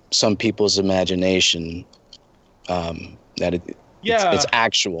of some people's imagination. It's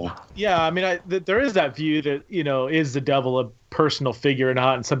actual. Yeah, I mean, there is that view that, is the devil a personal figure or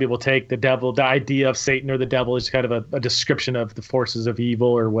not? And some people take the idea of Satan or the devil is kind of a description of the forces of evil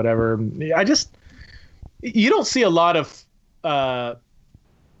or whatever. You don't see a lot of,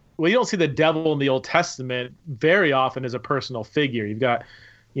 you don't see the devil in the Old Testament very often as a personal figure. You've got,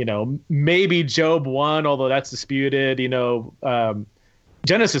 maybe Job 1, although that's disputed.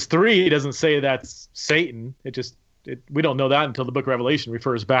 Genesis 3 doesn't say that's Satan. We don't know that until the book of Revelation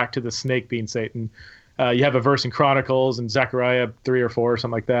refers back to the snake being Satan. You have a verse in Chronicles and Zechariah 3 or 4 or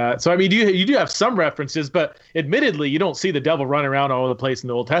something like that. So, I mean, you do have some references, but admittedly, you don't see the devil running around all over the place in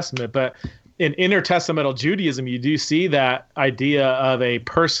the Old Testament. But in intertestamental Judaism, you do see that idea of a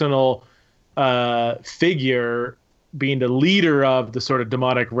personal figure being the leader of the sort of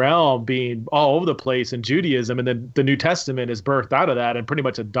demonic realm, being all over the place in Judaism. And then the New Testament is birthed out of that and pretty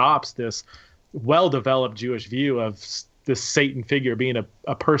much adopts this well-developed Jewish view of this Satan figure being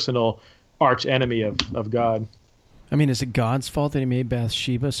a personal arch enemy of God. I mean, is it God's fault that he made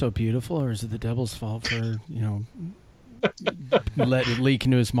Bathsheba so beautiful, or is it the devil's fault for, let it leak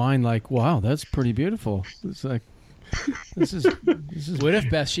into his mind like, wow, that's pretty beautiful? It's like, This is What if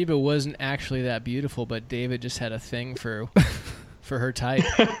Bathsheba wasn't actually that beautiful, but David just had a thing for her type?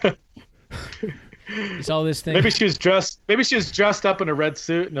 It's all this thing. Maybe she was dressed up in a red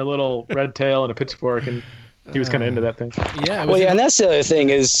suit and a little red tail and a pitchfork, and he was kind of into that thing. Yeah. Well, yeah, and that's the other thing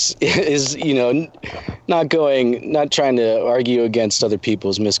is not trying to argue against other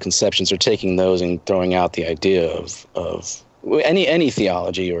people's misconceptions or taking those and throwing out the idea of any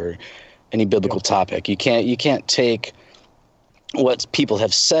theology or any biblical topic. You can't take what people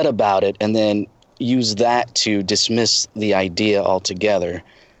have said about it and then use that to dismiss the idea altogether.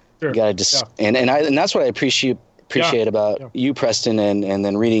 Sure. You gotta and that's what I appreciate about you, Preston, and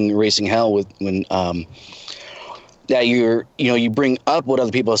then reading Racing Hell when that you bring up what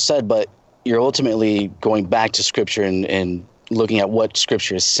other people have said, but you're ultimately going back to Scripture and looking at what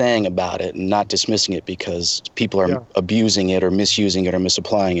Scripture is saying about it and not dismissing it because people are abusing it or misusing it or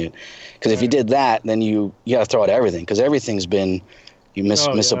misapplying it. Because if you did that, then you got to throw out everything, because everything's been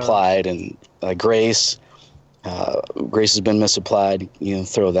misapplied, and grace has been misapplied.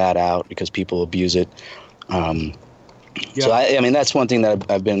 Throw that out because people abuse it. So I mean that's one thing that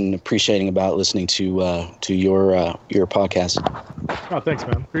I've been appreciating about listening to your podcast. Oh, thanks,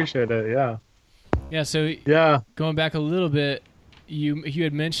 man. Appreciate it. Yeah. Yeah. So going back a little bit, you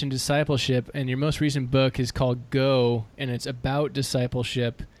had mentioned discipleship, and your most recent book is called Go, and it's about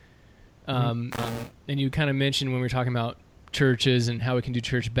discipleship. And you kind of mentioned when we were talking about churches and how we can do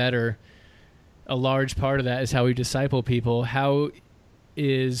church better, a large part of that is how we disciple people. How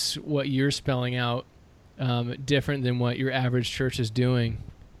is what you're spelling out different than what your average church is doing?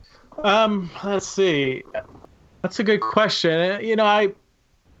 Let's see. That's a good question.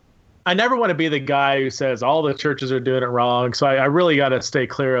 I never want to be the guy who says all the churches are doing it wrong. So I really got to stay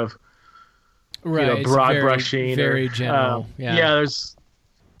clear of broad brushing. Very general.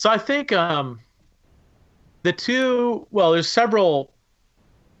 So I think there's several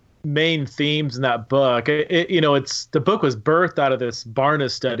main themes in that book. The book was birthed out of this Barna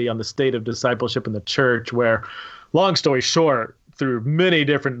study on the state of discipleship in the church, where, long story short, through many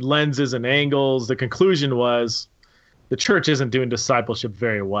different lenses and angles, the conclusion was the church isn't doing discipleship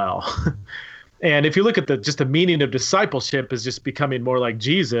very well. And if you look at the meaning of discipleship is just becoming more like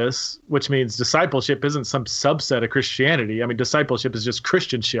Jesus, which means discipleship isn't some subset of Christianity. I mean, discipleship is just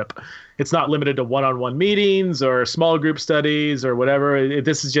Christianship. It's not limited to one-on-one meetings or small group studies or whatever.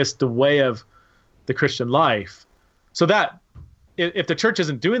 This is just the way of the Christian life. So that if the church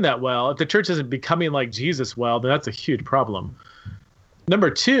isn't doing that well, if the church isn't becoming like Jesus well, then that's a huge problem.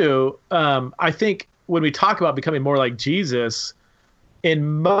 Number two, I think when we talk about becoming more like Jesus,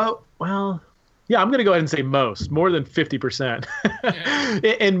 I'm going to go ahead and say more than 50%.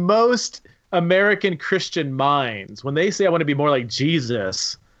 In most American Christian minds, when they say I want to be more like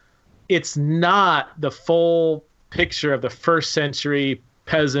Jesus, it's not the full picture of the first century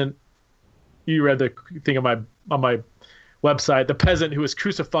peasant. You read the thing on my website, the peasant who was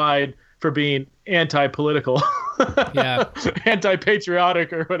crucified for being anti-political,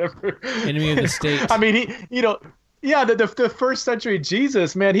 anti-patriotic or whatever. Enemy of the state. I mean, the first century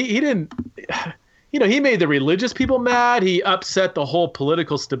Jesus, man, he didn't, he made the religious people mad. He upset the whole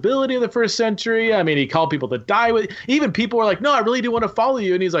political stability of the first century. I mean, he called people to die with, even people were like, no, I really do want to follow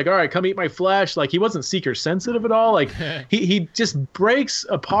you. And he's like, all right, come eat my flesh. Like, he wasn't seeker sensitive at all. Like he just breaks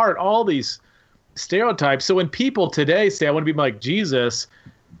apart all these stereotypes. So when people today say, I want to be like Jesus,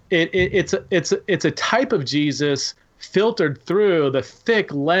 it's a type of Jesus filtered through the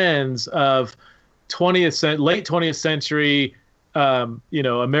thick lens of late 20th century,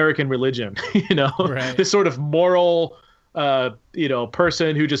 American religion, right. This sort of moral,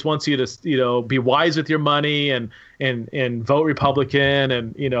 person who just wants you to, be wise with your money and vote Republican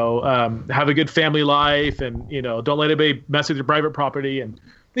and, have a good family life and, don't let anybody mess with your private property. And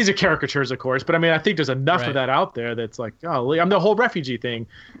these are caricatures, of course, but I mean, I think there's enough of that out there that's like, oh, I'm the whole refugee thing.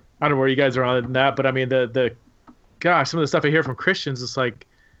 I don't know where you guys are on that, but I mean, some of the stuff I hear from Christians, it's like,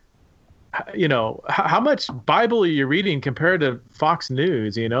 how much Bible are you reading compared to Fox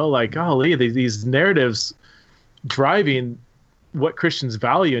News? Like, golly, these narratives driving what Christians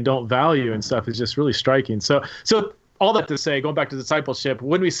value and don't value and stuff is just really striking. So all that to say, going back to discipleship,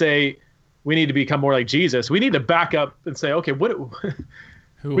 when we say we need to become more like Jesus, we need to back up and say, okay, we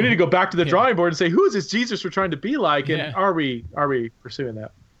need to go back to the drawing board and say, who is this Jesus we're trying to be like, and are we pursuing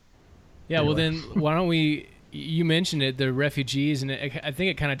that? Yeah. Anyway. Well, then why don't we? You mentioned it, the refugees, and I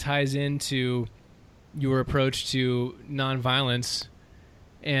think it kind of ties into your approach to nonviolence.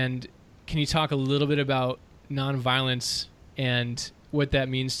 And can you talk a little bit about nonviolence and what that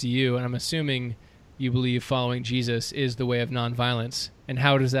means to you? And I'm assuming you believe following Jesus is the way of nonviolence. And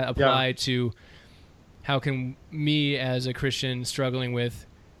how does that apply to how can me as a Christian struggling with,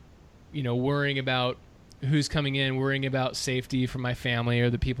 worrying about who's coming in, worrying about safety for my family or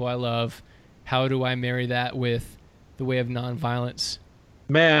the people I love, how do I marry that with the way of nonviolence?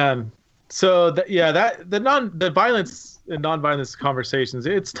 Man, so the violence and nonviolence conversations,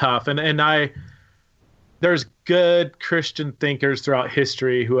 it's tough, and there's good Christian thinkers throughout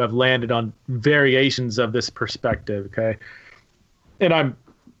history who have landed on variations of this perspective. Okay, and I'm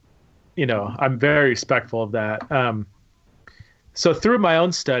very respectful of that. So through my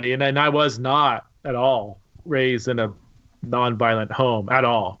own study, and I was not at all raised in a nonviolent home at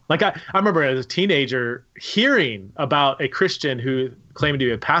all. Like I remember as a teenager hearing about a Christian who claimed to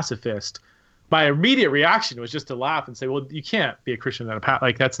be a pacifist. My immediate reaction was just to laugh and say, well, you can't be a Christian and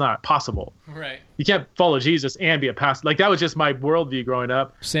like that's not possible. Right. You can't follow Jesus and be a pacifist. Like that was just my worldview growing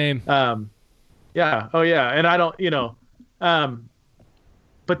up. Same. Yeah. Oh yeah. And I don't,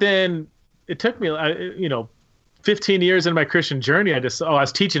 but then it took me, 15 years into my Christian journey, I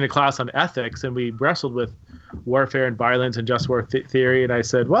was teaching a class on ethics, and we wrestled with warfare and violence and just war theory. And I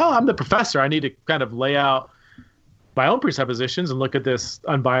said, well, I'm the professor. I need to kind of lay out my own presuppositions and look at this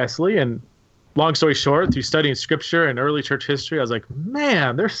unbiasedly. And long story short, through studying scripture and early church history, I was like,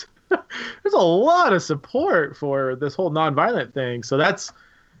 man, there's a lot of support for this whole nonviolent thing. So that's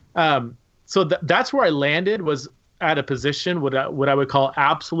where I landed, was at a position what I would call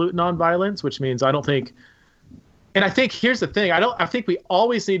absolute nonviolence, which means I don't think. And I think here's the thing. I think we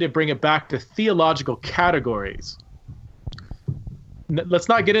always need to bring it back to theological categories. Let's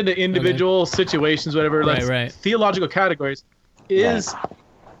not get into individual situations, whatever. Right. Theological categories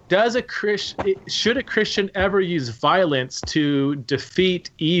should a Christian ever use violence to defeat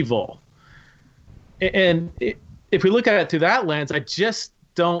evil? And if we look at it through that lens, I just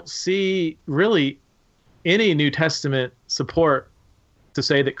don't see really any New Testament support to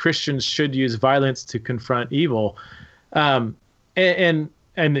say that Christians should use violence to confront evil. And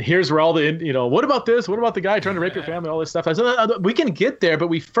here's where all the, what about this? What about the guy trying to rape your family? All this stuff. I said, we can get there, but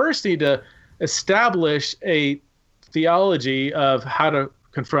we first need to establish a theology of how to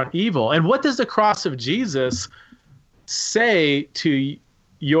confront evil. And what does the cross of Jesus say to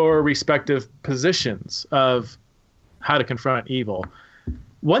your respective positions of how to confront evil?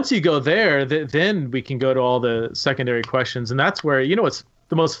 Once you go there, then we can go to all the secondary questions. And that's where, what's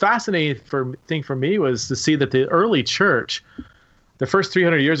the most fascinating thing for me was to see that the early church, the first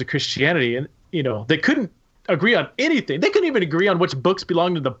 300 years of Christianity, and, they couldn't agree on anything. They couldn't even agree on which books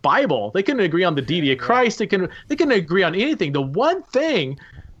belonged to the Bible. They couldn't agree on the deity of Christ. They couldn't agree on anything. The one thing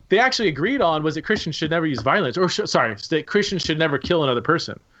they actually agreed on was that Christians should never use violence, that Christians should never kill another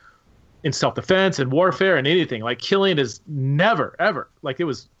person in self-defense and warfare and anything. Like killing is never, ever. Like it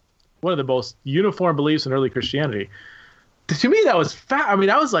was one of the most uniform beliefs in early Christianity. To me, that was I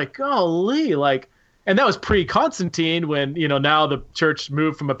was like, golly, and that was pre-Constantine when, now the church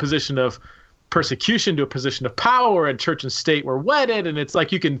moved from a position of persecution to a position of power, and church and state were wedded. And it's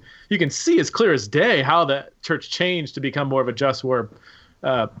like, you can see as clear as day how the church changed to become more of a just war,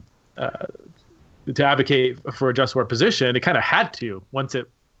 to advocate for a just war position. It kind of had to once it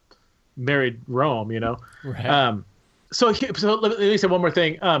married Rome, Right. So let me say one more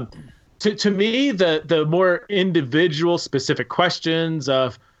thing. To me, the more individual specific questions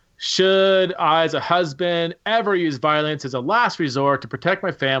of should I as a husband ever use violence as a last resort to protect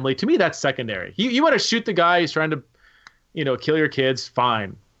my family, to me that's secondary. You want to shoot the guy who's trying to kill your kids,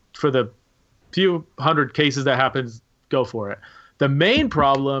 fine. For the few hundred cases that happens, go for it. The main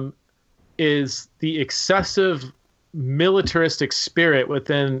problem is the excessive militaristic spirit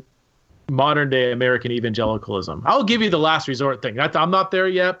within modern day American evangelicalism. I'll give you the last resort thing. I'm not there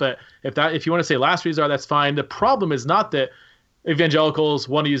yet, but if you want to say last resort, that's fine. The problem is not that evangelicals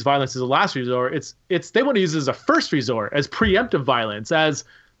want to use violence as a last resort. It's they want to use it as a first resort, as preemptive violence, as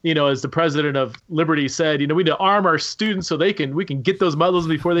as the president of Liberty said, we need to arm our students so we can get those Muslims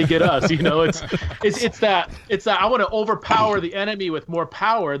before they get us. It's that I want to overpower the enemy with more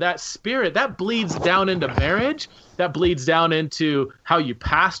power. That spirit that bleeds down into marriage, that bleeds down into how you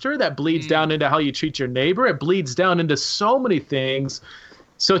pastor, that bleeds down into how you treat your neighbor. It bleeds down into so many things.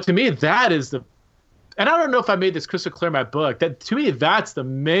 So to me, that is and I don't know if I made this crystal clear in my book, that to me, that's the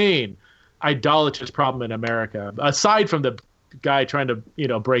main idolatrous problem in America, aside from the guy trying to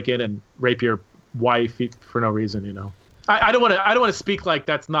break in and rape your wife for no reason. I don't want to speak like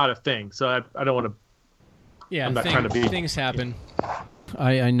that's not a thing, so I don't want to. Yeah, I'm not trying to be. Things happen.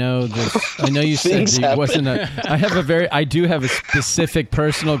 I know this. I know you said it wasn't I do have a specific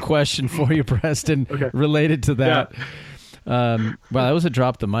personal question for you, Preston, related to that. Yeah. Well, that was a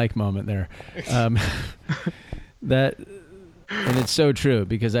drop the mic moment there. That And it's so true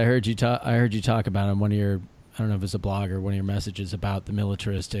because I heard you talk about it on one of your, I don't know if it's a blog or one of your messages about the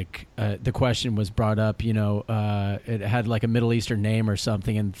militaristic. The question was brought up, it had like a Middle Eastern name or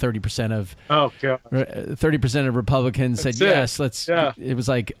something, and 30% of 30% of Republicans said yes. It was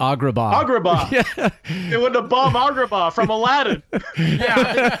like Agrabah. Agrabah. Yeah. They wouldn't have bombed Agrabah from Aladdin.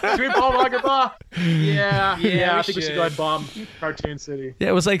 Yeah. Should we bomb Agrabah? Yeah. I think we should go ahead and bomb Cartoon City. Yeah,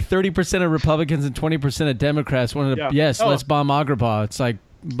 it was like 30% of Republicans and 20% of Democrats wanted to. Yeah. Let's bomb Agrabah. It's like,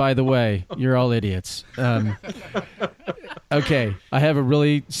 by the way, you're all idiots. Okay, I have a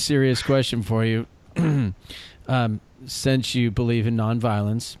really serious question for you. Since you believe in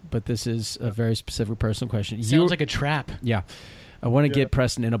nonviolence, but this is a very specific personal question. Sounds like a trap. Yeah. I want to get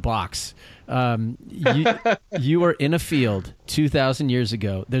Preston in a box. You are in a field 2,000 years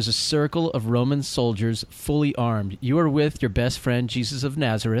ago. There's a circle of Roman soldiers fully armed. You are with your best friend, Jesus of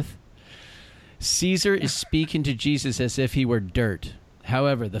Nazareth. Caesar is speaking to Jesus as if he were dirt.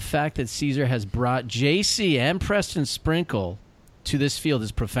 However, the fact that Caesar has brought JC and Preston Sprinkle to this field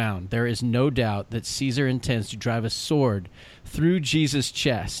is profound. There is no doubt that Caesar intends to drive a sword through Jesus'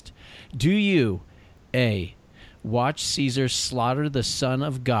 chest. Do you, A, watch Caesar slaughter the Son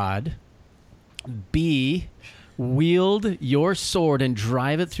of God, B, wield your sword and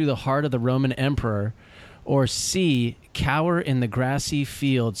drive it through the heart of the Roman emperor, or C, cower in the grassy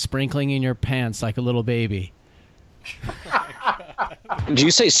field, sprinkling in your pants like a little baby? Do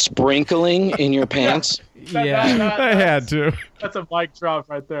you say sprinkling in your pants? Yeah, I had to. That's a mic drop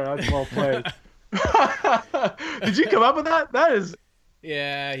right there. That's well played. Did you come up with that? That is.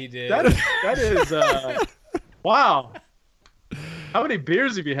 Yeah, he did. That is. Wow. How many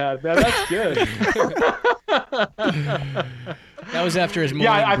beers have you had, man? That's good. That was after his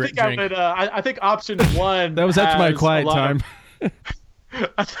morning drink. I think option one. That was after my quiet time.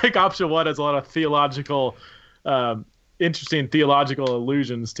 I think option one has a lot of theological, interesting theological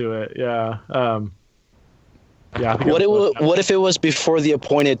allusions to it. Yeah. What if it was before the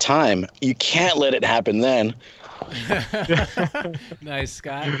appointed time? You can't let it happen then. Nice,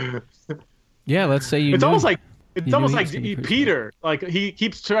 Scott. Yeah, let's say you. It's almost like Peter. Peter. Like he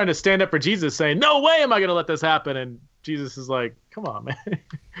keeps trying to stand up for Jesus, saying, "No way am I going to let this happen." And Jesus is like, "Come on, man.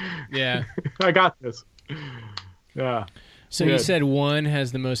 Yeah, I got this." Yeah. So you said one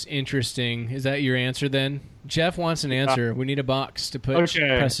has the most interesting. Is that your answer then? Jeff wants an answer. We need a box to put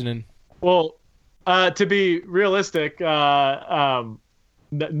Preston in. Well, to be realistic, no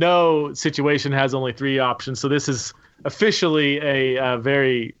situation has only three options. So this is officially a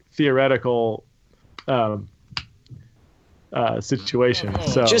very theoretical situation.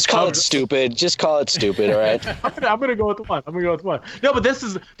 So just call it stupid. Just call it stupid. All right. I'm gonna go with one. No, but this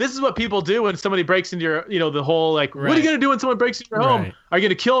is what people do when somebody breaks into your, the whole like, what are you gonna do when someone breaks into your home? Are you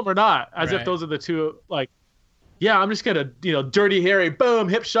gonna kill them or not? As if those are the two. Like, yeah, I'm just gonna, Dirty Harry, boom,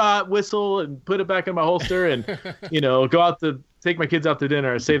 hip shot, whistle, and put it back in my holster, and go out to take my kids out to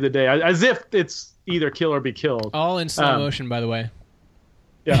dinner, save the day, as if it's either kill or be killed. All in slow motion, by the way.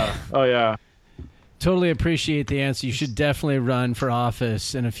 Yeah. Oh yeah. Totally appreciate the answer. You should definitely run for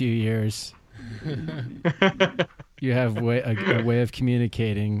office in a few years. You have a way of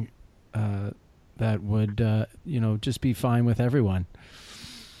communicating that would, just be fine with everyone.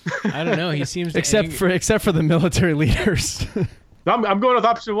 I don't know. He seems except for the military leaders. I'm going with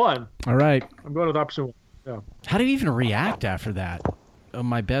option one. All right. I'm going with option one. Yeah. How do you even react after that? Oh,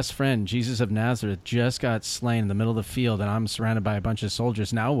 my best friend, Jesus of Nazareth, just got slain in the middle of the field, and I'm surrounded by a bunch of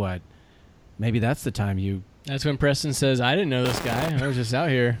soldiers. Now what? Maybe that's the time you... That's when Preston says, I didn't know this guy. I was just out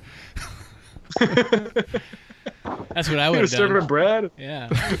here. That's what I would have done. He was serving bread. Yeah.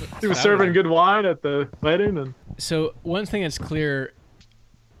 He was serving good wine at the wedding. So one thing that's clear,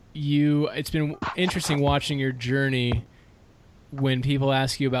 it's been interesting watching your journey when people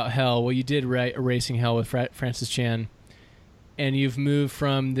ask you about hell. Well, you did write Erasing Hell with Francis Chan. And you've moved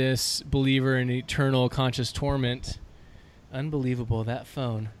from this believer in eternal conscious torment. Unbelievable, that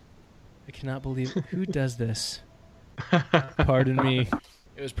phone. I cannot believe it. Who does this? Pardon me.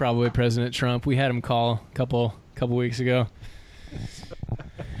 It was probably President Trump. We had him call a couple weeks ago.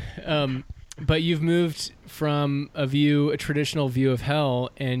 But you've moved from a traditional view of hell,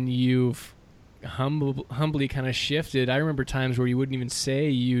 and you've humbly kind of shifted. I remember times where you wouldn't even say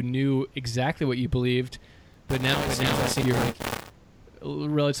you knew exactly what you believed, but now it sounds like you're like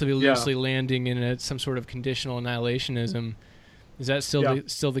relatively loosely landing in some sort of conditional annihilationism. Is that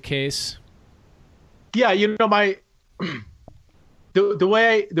still the case? Yeah, my the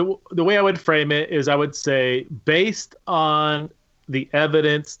way I would frame it is I would say, based on the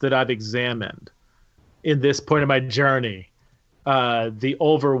evidence that I've examined in this point of my journey, the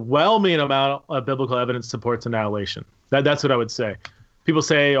overwhelming amount of biblical evidence supports annihilation. That's what I would say. People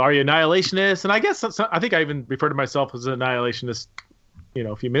say, "Are you annihilationist?" And I guess I think I even referred to myself as an annihilationist,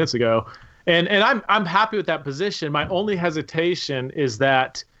 a few minutes ago. And I'm happy with that position. My only hesitation is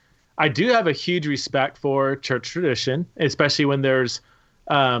that I do have a huge respect for church tradition, especially when there's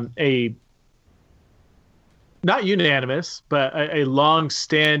a not unanimous, but a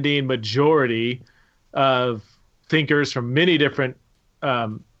long-standing majority of thinkers from many different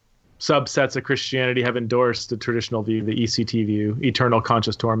subsets of Christianity have endorsed the traditional view, the ECT view, eternal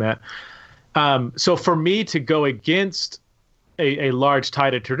conscious torment. So for me to go against a large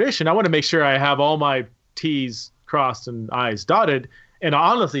tide of tradition, I want to make sure I have all my T's crossed and I's dotted. And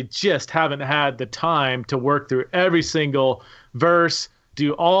I honestly just haven't had the time to work through every single verse,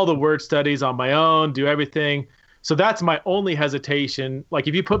 do all the word studies on my own, do everything. So that's my only hesitation. Like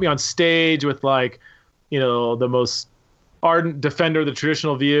if you put me on stage with the most ardent defender of the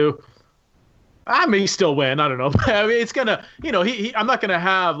traditional view, I may still win. I don't know. I mean, it's gonna, I'm not gonna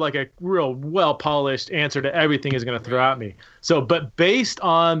have like a real well polished answer to everything he's gonna throw at me. So, but based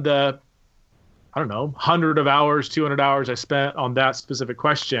on the, 100 of hours, 200 hours I spent on that specific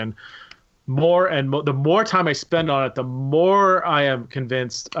question, the more time I spend on it, the more I am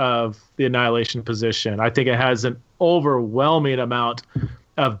convinced of the annihilation position. I think it has an overwhelming amount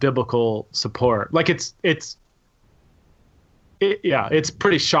of biblical support. Like it's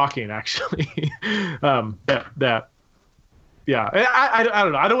pretty shocking, actually. I don't know.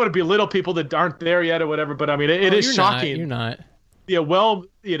 I don't want to belittle people that aren't there yet or whatever, but I mean, it is shocking. You're not. Yeah. Well,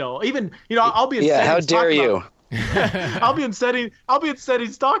 I'll be in yeah. How dare you? I'll be in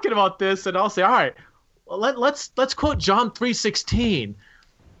settings talking about this, and I'll say, all right, well, let's quote John 3:16.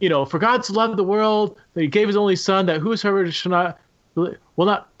 For God so loved the world that He gave His only Son, that whosoever will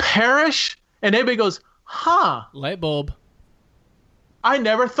not perish. And everybody goes, huh? Light bulb. I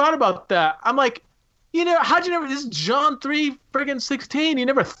never thought about that. I'm like, how'd you never? This is John 3:16. You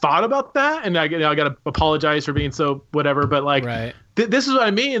never thought about that? And I got to apologize for being so whatever. But like, right. This is what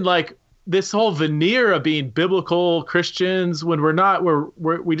I mean. Like this whole veneer of being biblical Christians when we're not.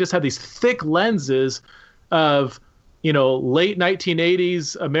 We just have these thick lenses of late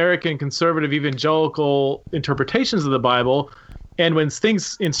 1980s American conservative evangelical interpretations of the Bible. And when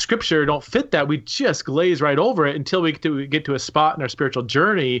things in Scripture don't fit that, we just glaze right over it until we get to a spot in our spiritual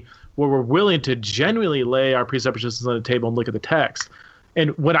journey where we're willing to genuinely lay our presuppositions on the table and look at the text.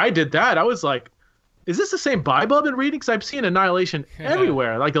 And when I did that, I was like, is this the same Bible I've been reading? Because I've seen annihilation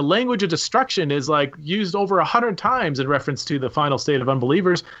everywhere. Like the language of destruction is like used over 100 times in reference to the final state of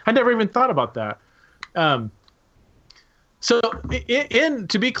unbelievers. I never even thought about that. So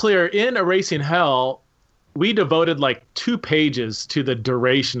to be clear, in Erasing Hell, we devoted like 2 pages to the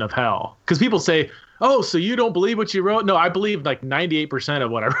duration of hell. Because people say, oh, so you don't believe what you wrote? No, I believe like 98%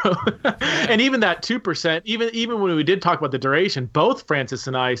 of what I wrote. And even that 2%, even when we did talk about the duration, both Francis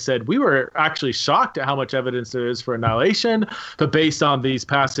and I said we were actually shocked at how much evidence there is for annihilation. But based on these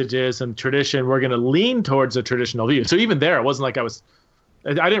passages and tradition, we're going to lean towards a traditional view. So even there, it wasn't like I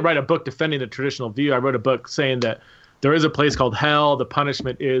didn't write a book defending the traditional view. I wrote a book saying that there is a place called hell. The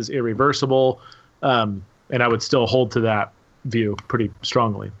punishment is irreversible. And I would still hold to that view pretty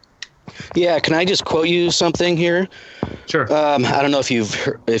strongly. Yeah, can I just quote you something here? Sure. I don't know if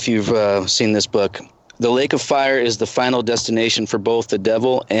you've seen this book. The lake of fire is the final destination for both the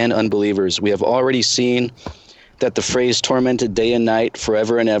devil and unbelievers. We have already seen that the phrase tormented day and night,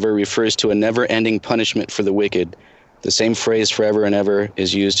 forever and ever, refers to a never-ending punishment for the wicked. The same phrase, forever and ever,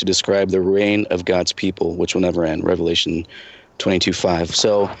 is used to describe the reign of God's people, which will never end, Revelation 22:5.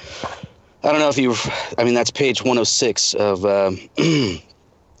 So I don't know if that's page 106 of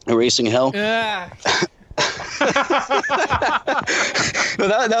Erasing Hell. Yeah. No,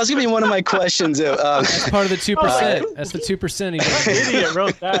 that was going to be one of my questions. That's part of the 2%. That's the 2% he does. Idiot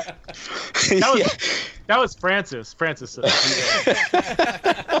wrote that. That was Francis. Francis said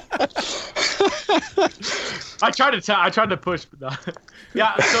I tried to push.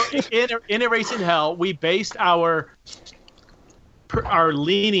 Yeah. So in Erasing Hell, we based our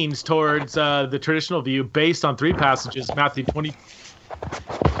leanings towards the traditional view based on 3 passages: Matthew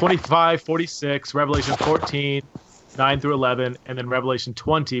 25, 46, Revelation 14, 9 through 11, and then Revelation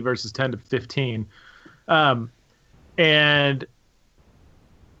 20, verses 10 to 15. And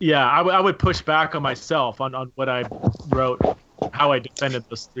yeah, I would push back on myself on what I wrote, how I defended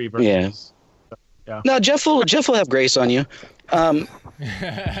those 3 verses. Yeah. No, Jeff will have grace on you.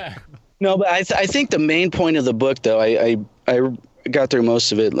 No, but I think the main point of the book, though, I got through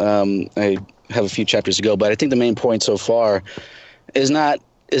most of it. I have a few chapters to go, but I think the main point so far is not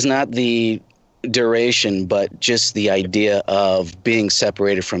the duration, but just the idea of being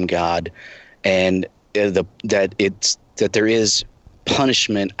separated from God, and that it's that there is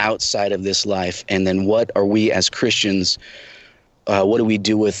punishment outside of this life, and then what are we as Christians, what do we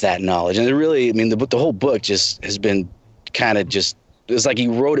do with that knowledge? And it really, I mean, the whole book just has been kind of just, it's like he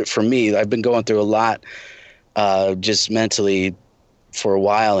wrote it for me. I've been going through a lot just mentally for a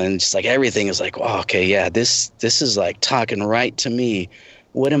while, and just like everything is like, oh, okay, yeah, this is like talking right to me.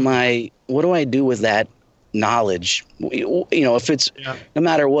 What do I do with that knowledge? You know, if it's no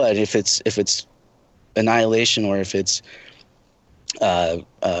matter what, if it's annihilation or if it's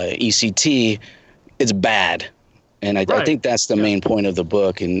ECT, it's bad. And I think that's the main point of the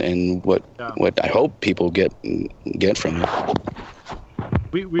book, and what I hope people get from it.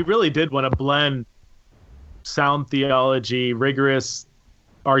 We really did want to blend sound theology, rigorous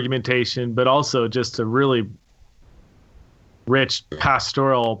argumentation, but also just a really rich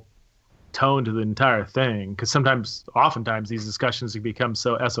pastoral tone to the entire thing. Because oftentimes these discussions can become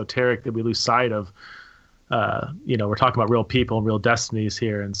so esoteric that we lose sight of, we're talking about real people and real destinies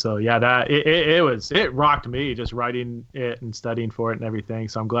here. And so, that it rocked me just writing it and studying for it and everything.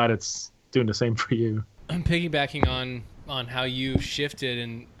 So I'm glad it's doing the same for you. I'm piggybacking on how you shifted,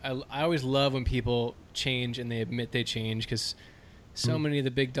 and I always love when people change and they admit they change, because so many of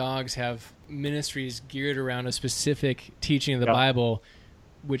the big dogs have ministries geared around a specific teaching of the Bible,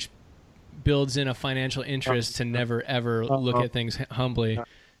 which builds in a financial interest to never ever look at things humbly.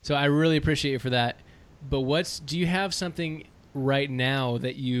 So I really appreciate you for that. But do you have something right now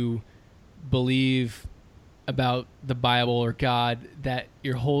that you believe about the Bible or God that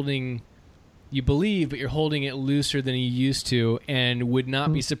you're holding? You believe, but you're holding it looser than you used to, and would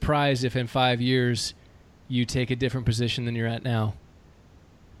not be surprised if in 5 years you take a different position than you're at now.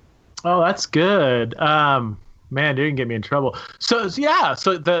 Oh, that's good. Man, you can get me in trouble. So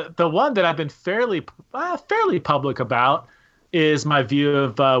the one that I've been fairly public about is my view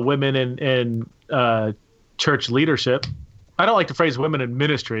of women in church leadership. I don't like the phrase women in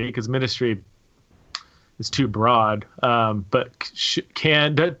ministry, because ministry is too broad. But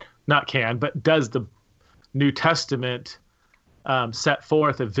does the New Testament set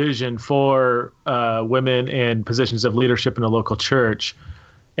forth a vision for women in positions of leadership in a local church?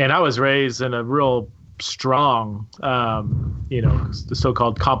 And I was raised in a real strong, the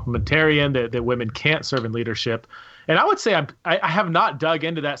so-called complementarian, that women can't serve in leadership. And I would say I have not dug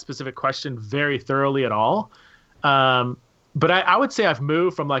into that specific question very thoroughly at all. But I would say I've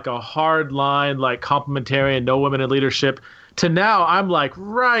moved from like a hard line, like complementarian, no women in leadership, to now I'm like,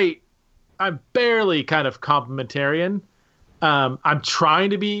 I'm barely kind of complementarian. I'm trying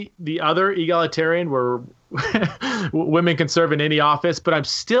to be the other egalitarian, where women can serve in any office, but I'm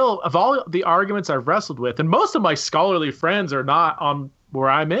still, of all the arguments I've wrestled with, and most of my scholarly friends are not on where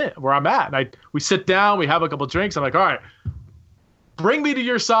I'm at. And we sit down, we have a couple drinks. I'm like, all right, bring me to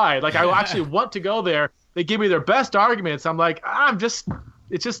your side. Like, I actually want to go there. They give me their best arguments. I'm like,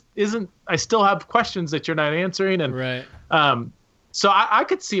 it just isn't, I still have questions that you're not answering. And, right. So I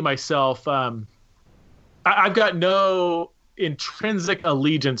could see myself, I've got no intrinsic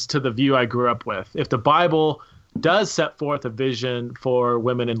allegiance to the view I grew up with. If the Bible does set forth a vision for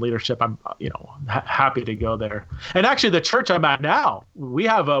women in leadership, I'm happy to go there. And actually, the church I'm at now, we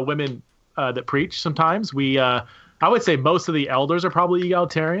have women that preach sometimes. I would say most of the elders are probably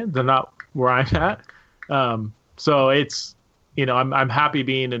egalitarian. They're not where I'm at. So it's, I'm happy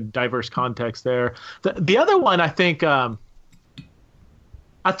being in diverse context there. The other one, I think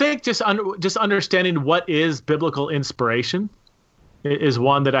just understanding what is biblical inspiration is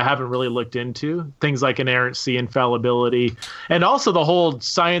one that I haven't really looked into. Things like inerrancy, infallibility, and also the whole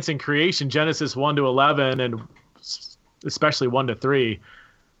science and creation, Genesis 1-11, and especially 1-3.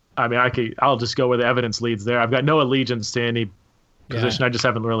 I mean, I'll just go where the evidence leads there. I've got no allegiance to any position. I just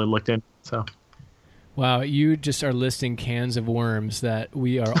haven't really looked in. So. Wow, you just are listing cans of worms that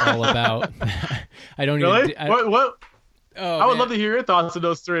we are all about. I don't really? even. What? Oh, I would love to hear your thoughts on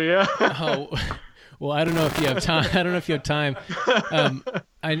those three. Yeah. Oh, well, I don't know if you have time.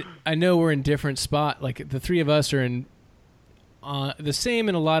 I know we're in different spot. Like, the three of us are in the same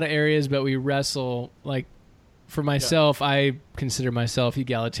in a lot of areas, but we wrestle. Like, for myself, I consider myself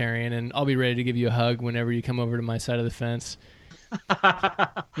egalitarian, and I'll be ready to give you a hug whenever you come over to my side of the fence.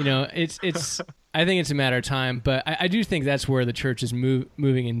 It's. I think it's a matter of time, but I do think that's where the church is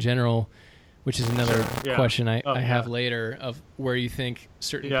moving in general, which is another question I have later, of where you think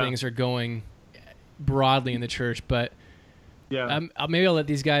certain things are going broadly in the church. But maybe I'll let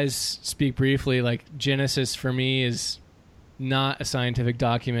these guys speak briefly. Like, Genesis for me is not a scientific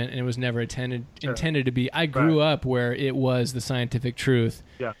document, and it was never intended to be. I grew up where it was the scientific truth.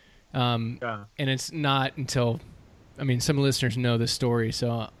 And it's not until, some listeners know this story,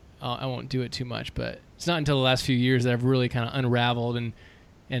 so I won't do it too much, but it's not until the last few years that I've really kind of unraveled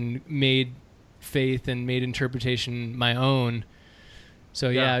and made faith and made interpretation my own. So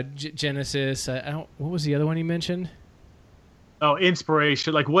yeah, Genesis. I don't. What was the other one you mentioned? Oh,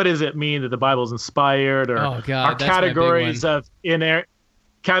 inspiration. Like, what does it mean that the Bible's inspired? Or oh God, are categories of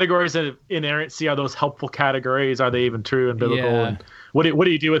inerrancy, are those helpful categories? Are they even true and biblical? Yeah. And what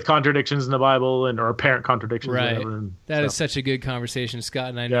do you do with contradictions in the Bible or apparent contradictions? Right. Whatever, and that is such a good conversation, Scott,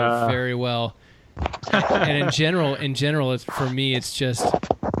 and I know very well. And in general, it's, for me, it's just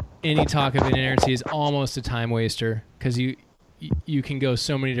any talk of inerrancy is almost a time waster because you can go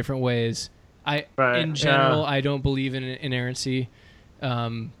so many different ways. In general, I don't believe in inerrancy.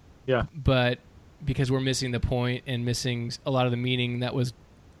 But because we're missing the point and missing a lot of the meaning that was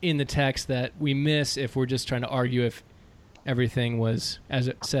in the text that we miss if we're just trying to argue if everything was as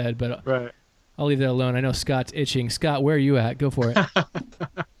it said. But I'll leave that alone. I know Scott's itching. Scott, where are you at? Go for it.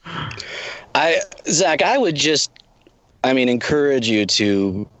 Zach, I would just, encourage you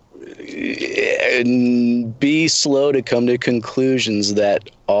to be slow to come to conclusions that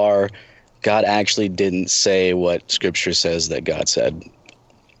are God actually didn't say what Scripture says that God said.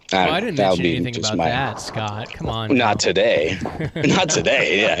 I didn't mention anything about that, Scott. Come on. Not today. Not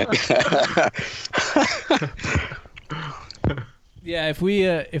today, yeah. Yeah, if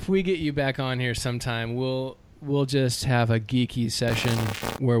we get you back on here sometime, we'll just have a geeky session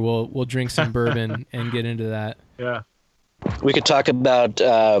where we'll drink some bourbon and get into that. Yeah. We could talk about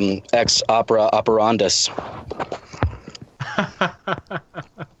ex opera operandus.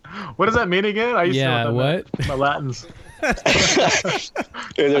 What does that mean again? I used to know what? My Latins.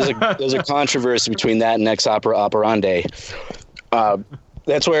 There's a controversy between that and ex opera operandi.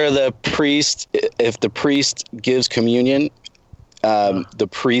 That's where the priest, if the priest gives communion, the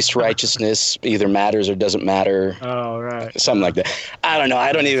priest's righteousness either matters or doesn't matter. Oh, right. Something like that. I don't know.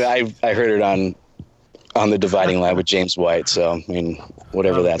 I heard it on the Dividing Line with James White. So,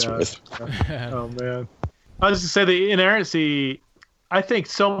 whatever that's worth. Oh, man. I was just to say the inerrancy, I think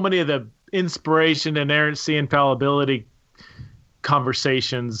so many of the inspiration, inerrancy, infallibility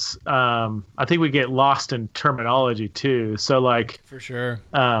conversations, I think we get lost in terminology too. So like, for sure.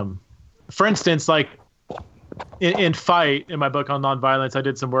 For instance, like in Fight, in my book on nonviolence, I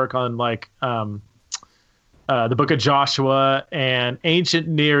did some work on like the book of Joshua and ancient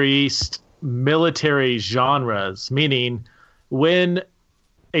Near East military genres, meaning when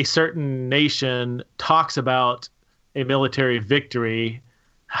a certain nation talks about a military victory,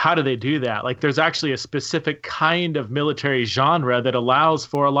 how do they do that? Like there's actually a specific kind of military genre that allows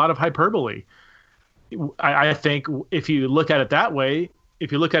for a lot of hyperbole. I think if you look at it that way,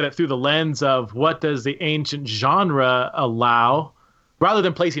 if you look at it through the lens of what does the ancient genre allow, rather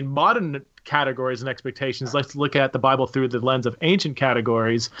than placing modern categories and expectations, let's look at the Bible through the lens of ancient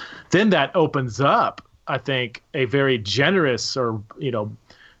categories, then that opens up, I think, a very generous or,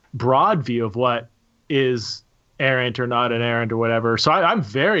 broad view of what is errant or not inerrant or whatever. So I'm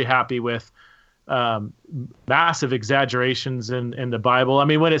very happy with massive exaggerations in the Bible. I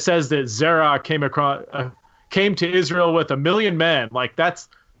mean, when it says that Zerah came to Israel with 1 million men, like that's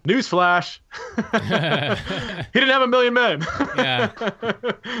newsflash. He didn't have 1 million men. Yeah.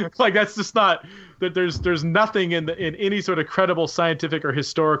 Like that's just not that. There's nothing in any sort of credible scientific or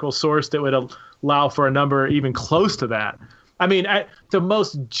historical source that would allow for a number even close to that. I mean, the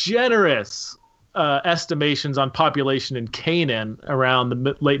most generous estimations on population in Canaan around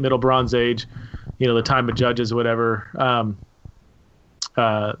the late Middle Bronze Age, the time of Judges or whatever,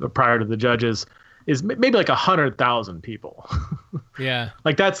 prior to the Judges, is maybe like 100,000 people. Yeah.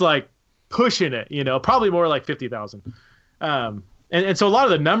 Like that's like pushing it, probably more like 50,000. And so a lot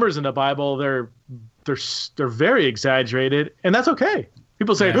of the numbers in the Bible, they're very exaggerated, and that's okay.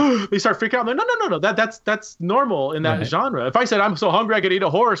 People say, they start freaking out. No. That's normal in that genre. If I said, I'm so hungry I could eat a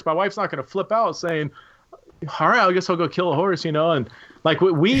horse, my wife's not going to flip out saying, all right, I guess I'll go kill a horse, and like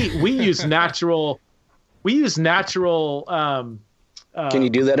we use natural, can you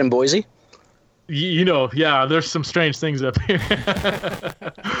do that in Boise? There's some strange things up here.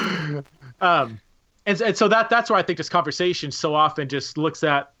 And so that's where I think this conversation so often just looks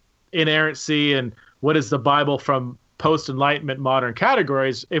at inerrancy and what is the Bible from post-Enlightenment modern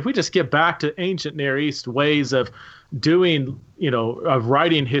categories. If we just get back to ancient Near East ways of doing, of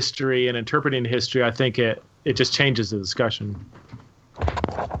writing history and interpreting history, I think it just changes the discussion.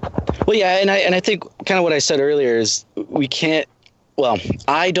 Well, yeah, and I think kind of what I said earlier is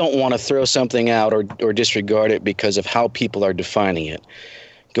I don't want to throw something out or disregard it because of how people are defining it.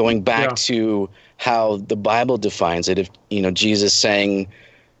 Going back to how the Bible defines it, if Jesus saying,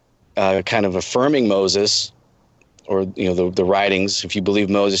 kind of affirming Moses, or the writings. If you believe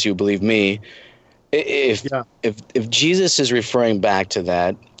Moses, you believe me. If Jesus is referring back to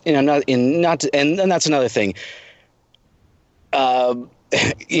that, and that's another thing.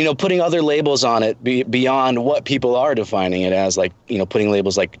 Putting other labels on it beyond what people are defining it as, like putting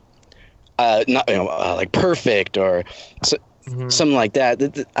labels like like perfect or something like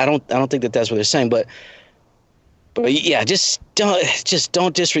that. I don't think that that's what they're saying, but yeah, just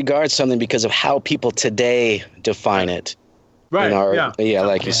don't disregard something because of how people today define it. Right.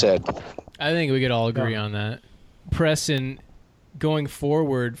 Like you said. I think we could all agree on that. Preston, going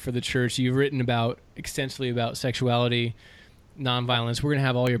forward for the church, you've written extensively about sexuality, nonviolence. We're going to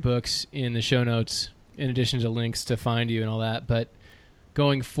have all your books in the show notes, in addition to links to find you and all that. But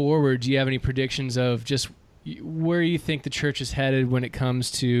going forward, do you have any predictions of just where you think the church is headed when it comes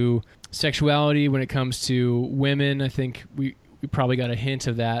to sexuality, when it comes to women? I think we probably got a hint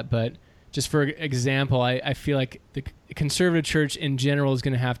of that, but just for example, I feel like the conservative church in general is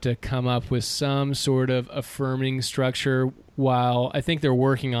going to have to come up with some sort of affirming structure, while I think they're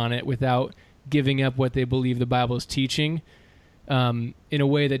working on it without giving up what they believe the Bible is teaching, in a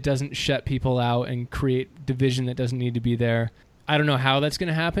way that doesn't shut people out and create division that doesn't need to be there. I don't know how that's going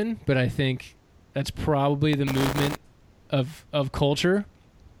to happen, but I think that's probably the movement of culture,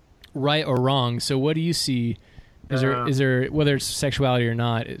 right or wrong. So what do you see? Is there whether it's sexuality or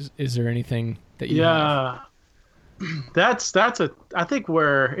not, is there anything that you have? That's I think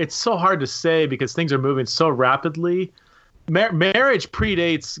where it's so hard to say because things are moving so rapidly. Marriage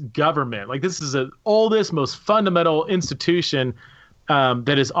predates government. Like, this is the oldest, most fundamental institution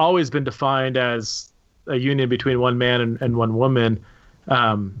that has always been defined as a union between one man and one woman,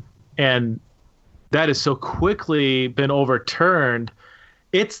 and that has so quickly been overturned.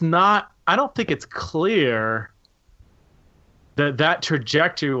 It's not. I don't think it's clear that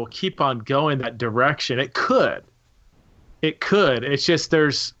trajectory will keep on going that direction. It could. It's just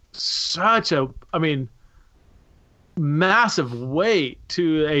there's such massive weight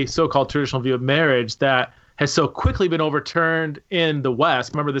to a so-called traditional view of marriage that has so quickly been overturned in the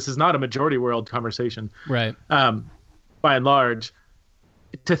West. Remember, this is not a majority world conversation, right? By and large,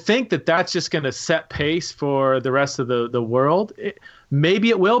 to think that that's just going to set pace for the rest of the world, maybe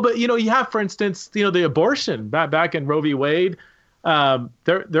it will. But you have, for instance, the abortion back in Roe v. Wade.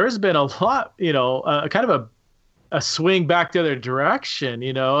 There's been a lot, kind of a swing back the other direction,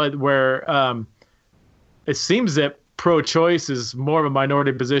 where it seems that pro-choice is more of a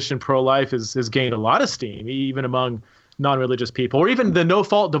minority position. Pro-life has gained a lot of steam, even among non-religious people, or even the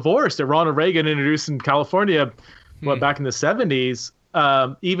no-fault divorce that Ronald Reagan introduced in California, back in the 70s.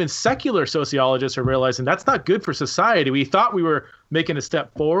 Even secular sociologists are realizing that's not good for society. We thought we were making a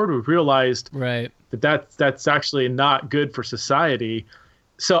step forward. We realized that's actually not good for society.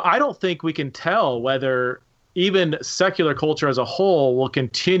 So I don't think we can tell whether even secular culture as a whole will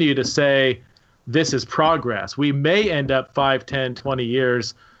continue to say this is progress. We may end up 5, 10, 20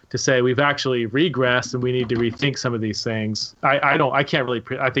 years to say we've actually regressed and we need to rethink some of these things. I can't really,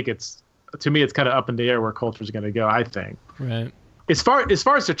 I think to me, it's kind of up in the air where culture is going to go, I think. Right. As far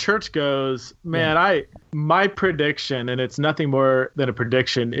as the church goes, man, my prediction, and it's nothing more than a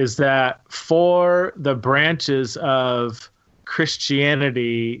prediction, is that for the branches of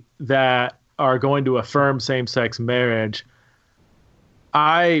Christianity that are going to affirm same-sex marriage,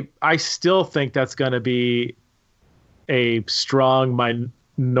 I still think that's going to be a strong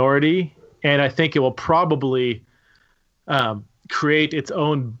minority, and I think it will probably create its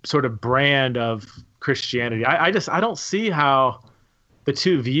own sort of brand of Christianity. I don't see how the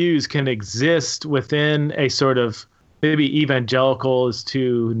two views can exist within a sort of, maybe evangelical is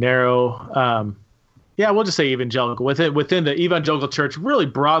too narrow. We'll just say evangelical within the evangelical church, really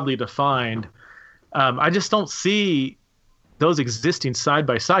broadly defined. I just don't see those existing side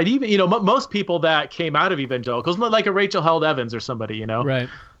by side. Even, most people that came out of evangelicals, like a Rachel Held Evans or somebody, right.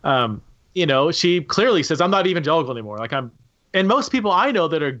 She clearly says, I'm not evangelical anymore. And most people I know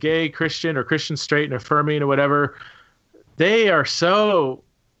that are gay Christian or Christian straight and affirming or whatever, they are so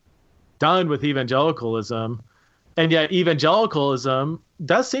done with evangelicalism. And yet evangelicalism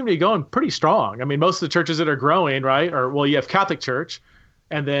does seem to be going pretty strong. I mean, most of the churches that are growing, right, you have Catholic Church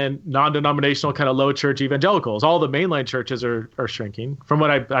and then non-denominational kind of low church evangelicals. All the mainline churches are shrinking. From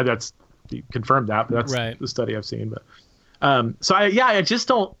what I that's confirmed that, but that's right. The study I've seen. But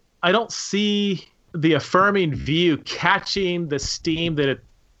I don't see the affirming view catching the steam that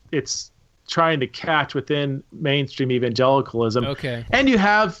it's trying to catch within mainstream evangelicalism. Okay. And you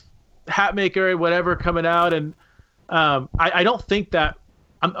have Hatmaker, whatever, coming out, and I don't think that.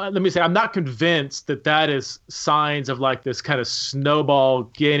 Let me say, I'm not convinced that is signs of like this kind of snowball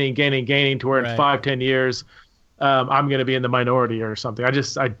gaining to where in 5-10 years, I'm going to be in the minority or something. I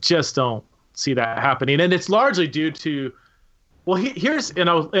just don't see that happening. And it's largely due to, well, here's, and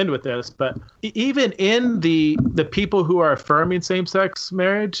I'll end with this, but even in the people who are affirming same-sex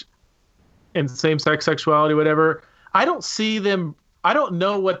marriage and same-sex sexuality, whatever, I don't see them, I don't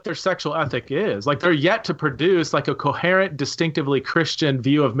know what their sexual ethic is. Like, they're yet to produce like a coherent, distinctively Christian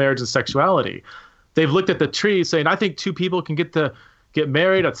view of marriage and sexuality. They've looked at the tree saying, I think two people can get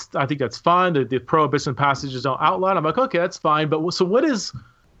married. I think that's fine. The prohibition passages don't outline. I'm like, okay, that's fine. But so what is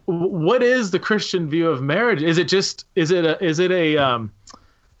the Christian view of marriage? Is it a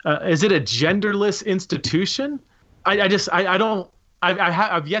genderless institution? I've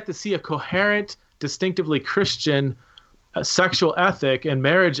yet to see a coherent, distinctively Christian sexual ethic and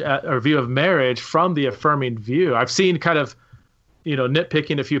marriage or view of marriage from the affirming view. I've seen kind of,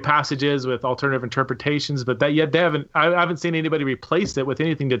 nitpicking a few passages with alternative interpretations, but I haven't seen anybody replace it with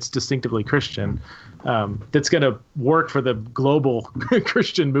anything that's distinctively Christian, that's going to work for the global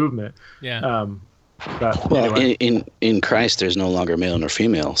Christian movement. Yeah. But Well, anyway. in Christ, there's no longer male nor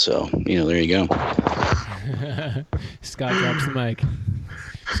female. So, there you go. Scott drops the mic.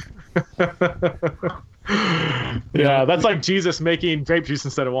 Yeah, that's like Jesus making grape juice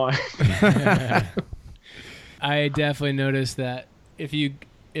instead of wine. I definitely noticed that if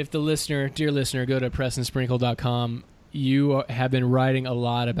the listener, dear listener, go to pressandsprinkle.com, you have been writing a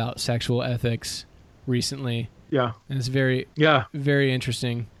lot about sexual ethics recently. Yeah. And it's very, very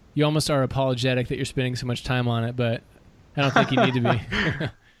interesting. You almost are apologetic that you're spending so much time on it, but I don't think you need to be.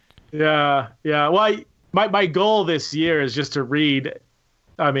 Yeah. Well, my goal this year is just to read,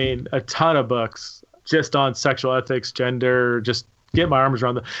 a ton of books just on sexual ethics, gender, just get my arms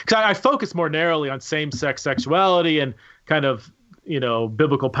around because I focus more narrowly on same-sex sexuality and kind of,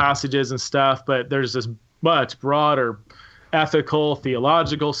 biblical passages and stuff, but there's this much broader ethical,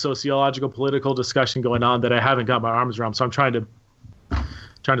 theological, sociological, political discussion going on that I haven't got my arms around. So I'm trying to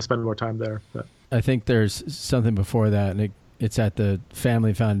spend more time there. But I think there's something before that, and it's at the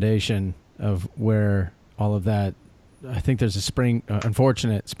family foundation of where all of that, I think there's a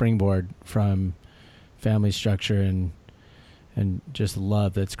unfortunate springboard from family structure and just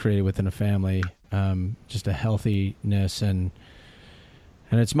love that's created within a family, just a healthiness. And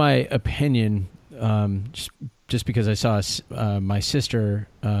it's my opinion, just because I saw my sister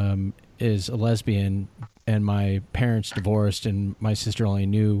is a lesbian and my parents divorced and my sister only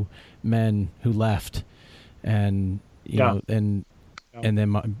knew men who left and, and then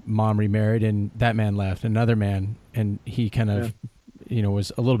my mom remarried and that man left, another man. And he kind of,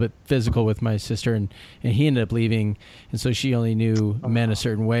 was a little bit physical with my sister and he ended up leaving. And so she only knew men a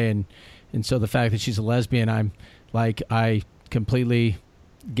certain way. And so the fact that she's a lesbian, I'm like, I completely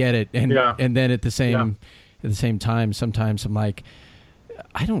get it. And then at the same time, sometimes I'm like,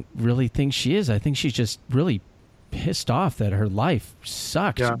 I don't really think she is. I think she's just really pissed off that her life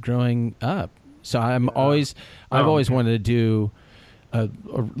sucked growing up. So I've always wanted to do a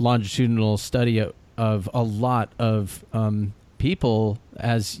longitudinal study of a lot of people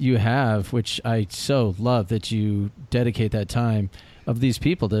as you have, which I so love that you dedicate that time of these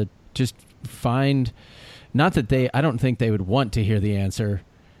people to just find, not that I don't think they would want to hear the answer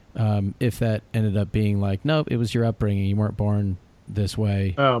if that ended up being like, nope, it was your upbringing. You weren't born this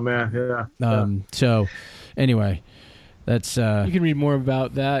way. Oh man. Yeah. So anyway, that's, you can read more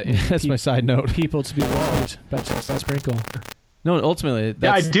about that. That's my side note. People to be loved. That's Sprinkle. No, ultimately,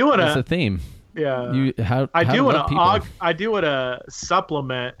 that's the theme. Yeah. I do want to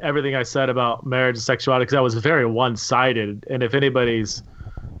supplement everything I said about marriage and sexuality because that was very one-sided. And if anybody's,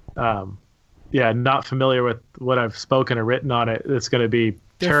 not familiar with what I've spoken or written on it, it's going to be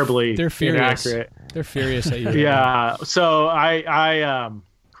terribly inaccurate. They're furious at you. Yeah. So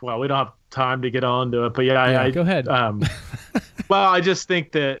well, we don't have time to get on to it, but go ahead. Well, I just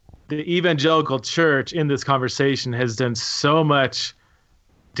think that the evangelical church in this conversation has done so much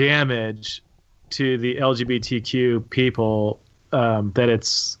damage to the LGBTQ people that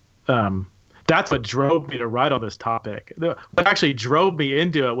it's that's what drove me to write on this topic. What actually drove me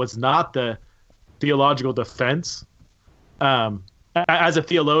into it was not the theological defense. As a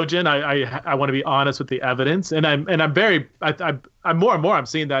theologian, I want to be honest with the evidence, and I'm more and more I'm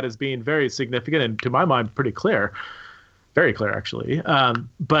seeing that as being very significant and to my mind pretty clear, very clear actually.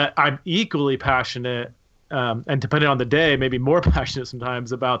 But I'm equally passionate, and depending on the day, maybe more passionate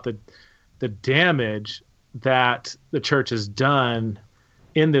sometimes about the damage that the church has done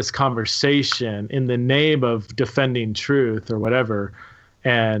in this conversation in the name of defending truth or whatever.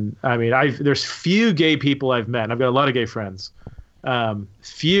 And I mean, there's few gay people I've met. I've got a lot of gay friends.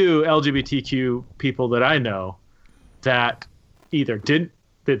 Few LGBTQ people that I know that either didn't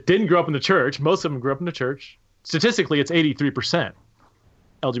grow up in the church. Most of them grew up in the church, statistically it's 83%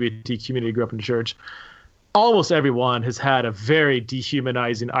 LGBT community grew up in the church. Almost everyone has had a very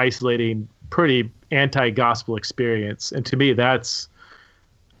dehumanizing, isolating, pretty anti-gospel experience, and to me that's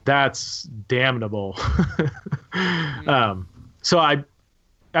damnable. So I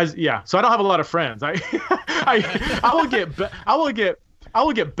don't have a lot of friends. I will get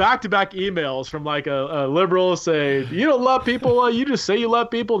back-to-back emails from like a liberal saying, you don't love people, you just say you love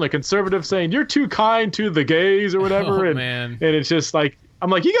people, and a conservative saying you're too kind to the gays or whatever. Man. And it's just like, I'm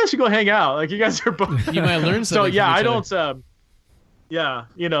like, you guys should go hang out. Like, you guys are both. You might learn something. So yeah, from I each don't. other.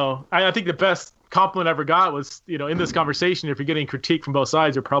 I think the best compliment I ever got was, in this conversation, if you're getting critique from both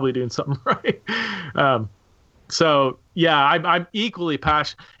sides, you're probably doing something right. So yeah, I'm equally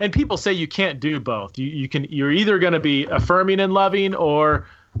passionate. And people say you can't do both. You're either going to be affirming and loving, or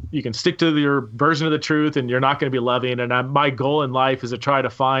you can stick to your version of the truth and you're not going to be loving. And my goal in life is to try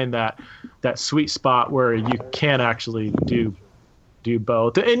to find that sweet spot where you can actually do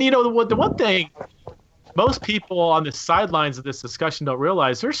both. And the one thing most people on the sidelines of this discussion don't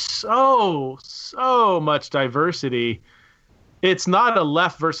realize, there's so much diversity. It's not a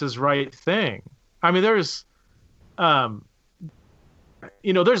left versus right thing. I mean, there's a lot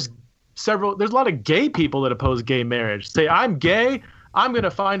of gay people that oppose gay marriage. Say, I'm gay, I'm going to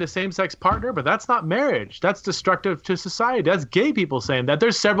find a same-sex partner, but that's not marriage. That's destructive to society. That's gay people saying that.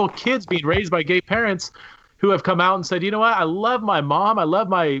 There's several kids being raised by gay parents who have come out and said, you know what, I love my mom. I love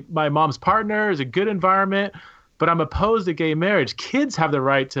my mom's partner. It's a good environment, but I'm opposed to gay marriage. Kids have the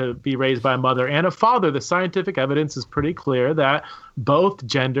right to be raised by a mother and a father. The scientific evidence is pretty clear that both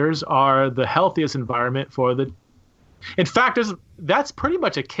genders are the healthiest environment for the. In fact, that's pretty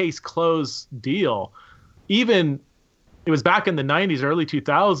much a case closed deal. Even it was back in the 90s, early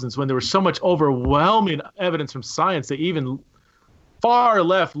 2000s, when there was so much overwhelming evidence from science that even far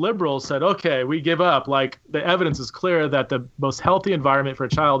left liberals said, okay, we give up. Like, the evidence is clear that the most healthy environment for a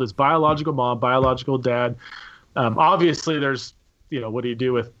child is biological mom, biological dad. Obviously, there's, what do you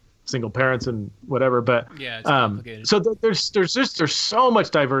do with single parents and whatever? But yeah, it's complicated. So there's so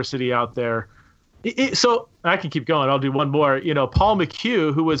much diversity out there. So I can keep going. I'll do one more. Paul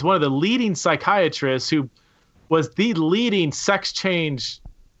McHugh, who was one of the leading psychiatrists, who was the leading sex change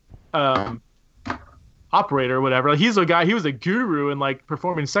operator or whatever. Like, he's a guy, he was a guru in like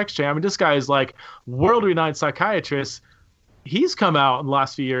performing sex change. I mean, this guy is like world-renowned psychiatrist. He's come out in the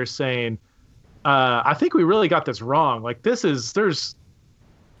last few years saying, I think we really got this wrong. Like, it's like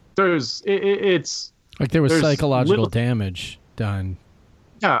there was psychological damage done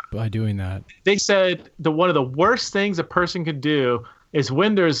by doing that. They said one of the worst things a person could do is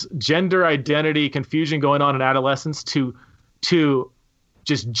when there's gender identity confusion going on in adolescence to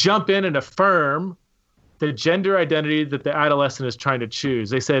just jump in and affirm the gender identity that the adolescent is trying to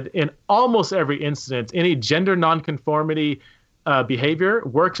choose. They said in almost every instance, any gender nonconformity behavior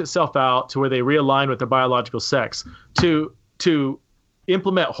works itself out to where they realign with their biological sex. To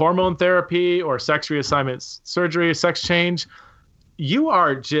implement hormone therapy or sex reassignment surgery, sex change, you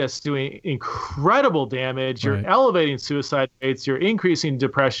are just doing incredible damage. You're elevating suicide rates. You're increasing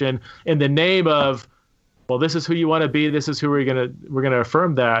depression in the name of, well, this is who you want to be. This is who we're gonna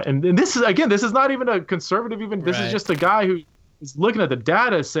affirm that. And this is not even a conservative. This is just a guy who is looking at the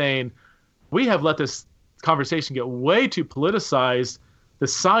data saying, we have let this conversation get way too politicized. The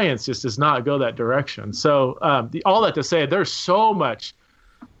science just does not go that direction. So all that to say, there's so much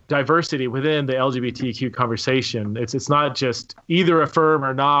diversity within the LGBTQ conversation. It's not just either affirm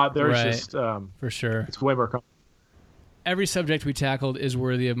or not. There's just for sure. It's way more complex. Every subject we tackled is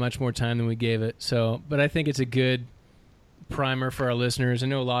worthy of much more time than we gave it. So, but I think it's a good primer for our listeners. I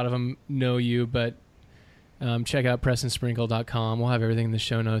know a lot of them know you, but check out PrestonSprinkle.com. We'll have everything in the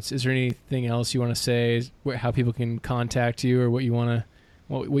show notes. Is there anything else you want to say? How people can contact you, or what you want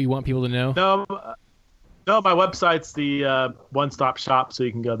people to know? No, my website's the one-stop shop, so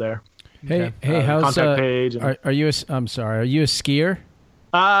you can go there. Hey, how's contact page? Are you a skier?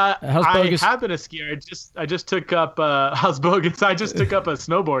 I have been a skier. I just took up how's bogus. I just took up a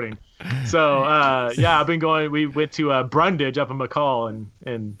snowboarding. So I've been going. We went to Brundage up in McCall, and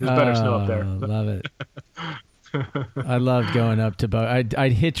there's better snow up there. Love it. I loved going up to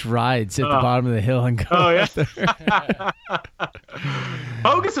I'd hitch rides at the bottom of the hill and go. Oh yeah.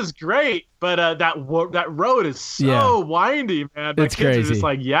 Bogus is great, but that road is so windy, man. My it's kids crazy. are just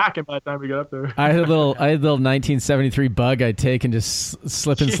like yakking by the time we get up there. I had a little 1973 Bug I'd take and just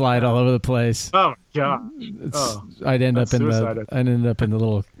slip and slide all over the place. Oh my god! I'd end up in suicide. the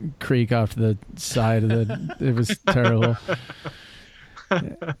little creek off to the side of the. It was terrible.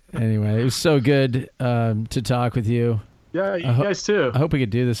 Anyway, it was so good to talk with you. Yeah, you guys too. I hope we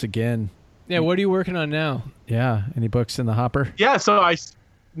could do this again. Yeah, what are you working on now? Yeah. Any books in the hopper? Yeah, so I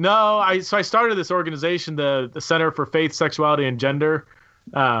started this organization, the Center for Faith, Sexuality, and Gender.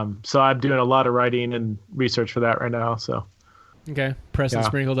 So I'm doing a lot of writing and research for that right now. So Okay,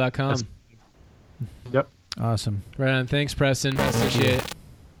 PrestonSprinkle.com. Yep. Awesome. Right on. Thanks, Preston. Appreciate it.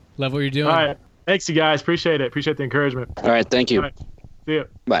 Love what you're doing. All right. Thanks, you guys. Appreciate it. Appreciate the encouragement. All right. Thank you. All right. See you.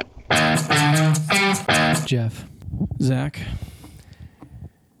 Bye. Jeff, Zach.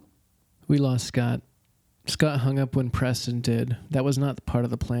 we lost Scott. Scott hung up when Preston did. That was not part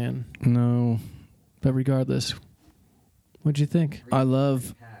of the plan. No. But regardless, what'd you think? I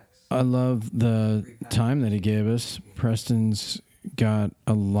love the time that he gave us. Preston's got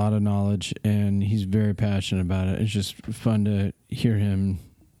a lot of knowledge and he's very passionate about it. It's just fun to hear him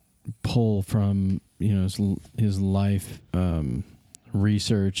pull from, his life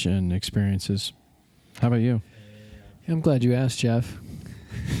research and experiences. How about you? I'm glad you asked, Jeff.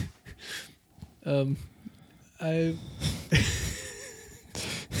 I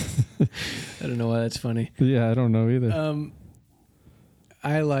don't know why that's funny. Yeah, I don't know either.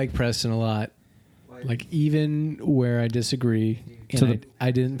 I like Preston a lot. Like, even where I disagree, and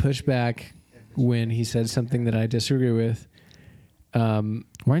I didn't push back when he said something that I disagree with.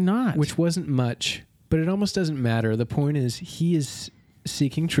 Why not? Which wasn't much, but it almost doesn't matter. The point is, he is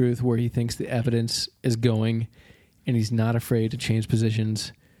seeking truth where he thinks the evidence is going, and he's not afraid to change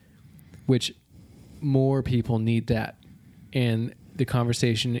positions, which more people need that. And the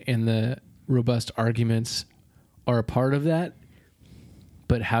conversation and the robust arguments are a part of that.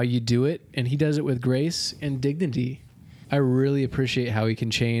 But how you do it, and he does it with grace and dignity. I really appreciate how he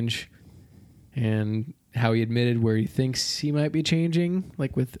can change and how he admitted where he thinks he might be changing,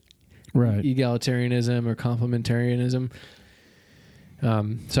 like with egalitarianism or complementarianism.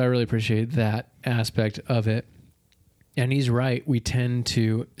 So I really appreciate that aspect of it. And he's right. We tend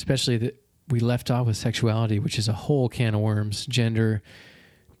to, especially that we left off with sexuality, which is a whole can of worms, gender,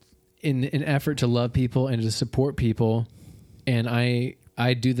 in an effort to love people and to support people. And I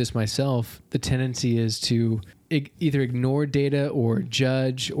do this myself. The tendency is to either ignore data or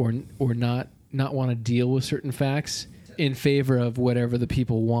judge or not want to deal with certain facts in favor of whatever the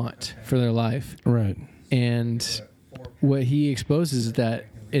people want for their life. Right. And what he exposes is that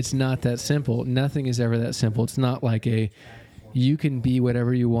it's not that simple. Nothing is ever that simple. It's not like you can be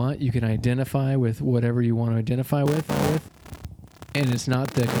whatever you want. You can identify with whatever you want to identify with. And it's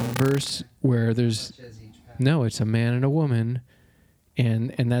not the converse where it's a man and a woman.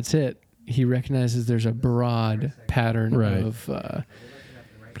 And that's it. He recognizes there's a broad pattern of...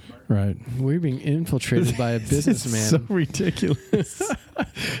 right. We're being infiltrated by a businessman. So ridiculous.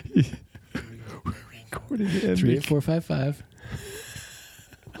 We're recording it. 38455.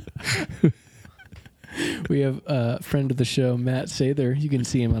 We have a friend of the show, Matt Sather. You can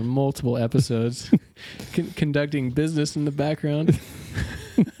see him on multiple episodes conducting business in the background.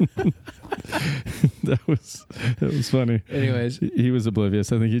 That was funny. Anyways, he was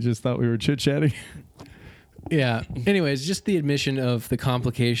oblivious. I think he just thought we were chit-chatting. Yeah. Anyways, just the admission of the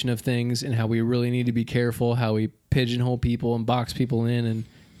complication of things and how we really need to be careful, how we pigeonhole people and box people in, and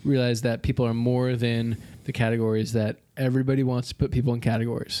realize that people are more than the categories that everybody wants to put people in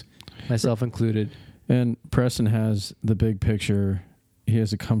categories, myself included. And Preston has the big picture. He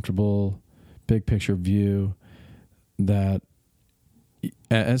has a comfortable big picture view that,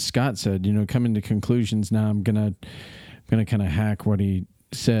 as Scott said, coming to conclusions. Now I'm gonna kind of hack what he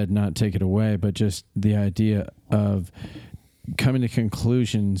said, not take it away, but just the idea of coming to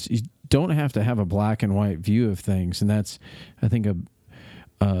conclusions. You don't have to have a black and white view of things, and that's, I think, a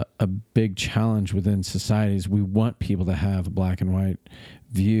big challenge within societies. We want people to have a black and white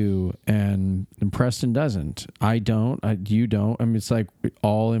view, and Preston doesn't. I don't. You don't. I mean, it's like we're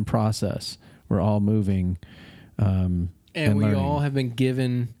all in process. We're all moving. And we learning. all have been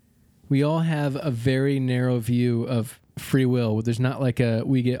given, we all have a very narrow view of free will. There's not like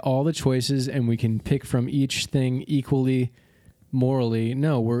we get all the choices and we can pick from each thing equally morally.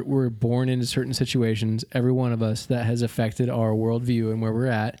 No, we're born into certain situations, every one of us, that has affected our worldview and where we're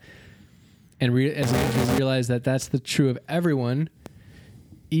at. And as long as we realize that that's the true of everyone,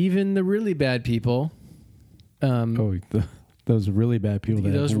 even the really bad people. Those really bad people.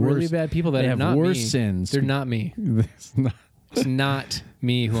 Really bad people that have not worse me. sins. They're not me. It's not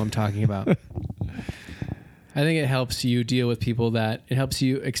me who I'm talking about. I think it helps you deal with people it helps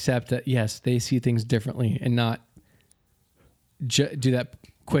you accept that, yes, they see things differently and not do that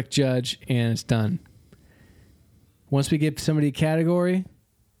quick judge and it's done. Once we give somebody a category,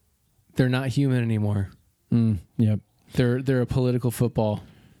 they're not human anymore. Yep. They're a political football.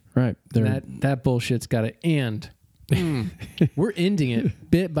 Right. That bullshit's got to end. We're ending it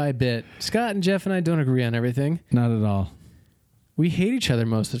bit by bit. Scott and Jeff and I don't agree on everything. Not at all. We hate each other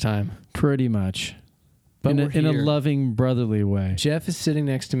most of the time. Pretty much. But in we're a here. loving, brotherly way. Jeff is sitting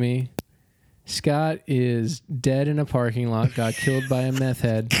next to me. Scott is dead in a parking lot, got killed by a meth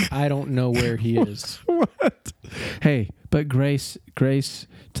head. I don't know where he is. What? Hey, but grace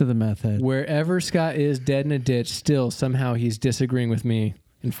to the meth head. Wherever Scott is dead in a ditch, still somehow he's disagreeing with me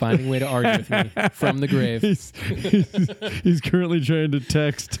and finding a way to argue with me from the grave. He's currently trying to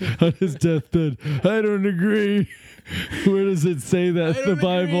text on his deathbed. I don't agree. Where does it say that in the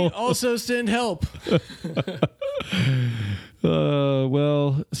Bible? Also send help.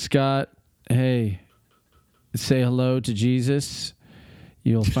 Well, Scott, hey, say hello to Jesus.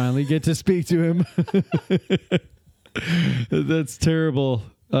 You'll finally get to speak to him. That's terrible.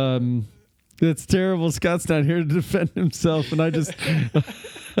 That's terrible. Scott's not here to defend himself, and I just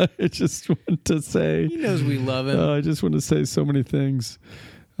want to say, He knows we love him. I just want to say so many things.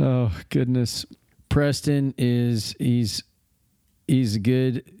 Oh goodness, Preston he's a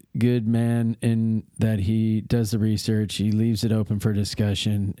good man in that he does the research. He leaves it open for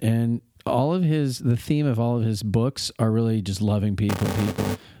discussion, and the theme of all of his books are really just loving people,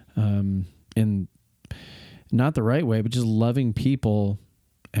 in not the right way, but just loving people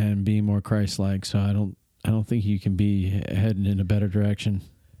and being more Christ-like. So I don't think you can be heading in a better direction.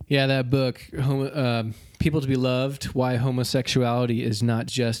 Yeah, that book, People to Be Loved, Why Homosexuality is Not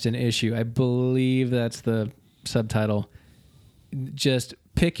Just an Issue. I believe that's the subtitle. Just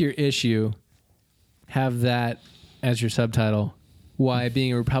pick your issue, have that as your subtitle. Why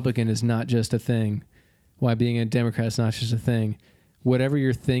being a Republican is not just a thing. Why being a Democrat is not just a thing. Whatever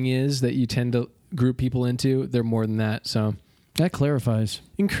your thing is that you tend to group people into, they're more than that. So That clarifies.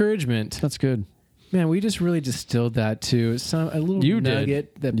 encouragement. That's good. Man, we just really distilled that to a little You did.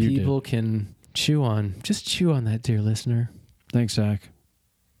 nugget that You people can chew on. Just chew on that, dear listener. Thanks, Zach.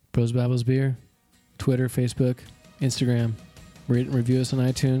 Bros Babbles Beer, Twitter, Facebook, Instagram. Rate and review us on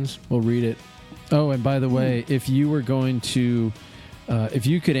iTunes. We'll read it. Oh, and by the way, if you were going to, if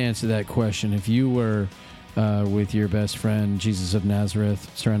you could answer that question, if you were with your best friend, Jesus of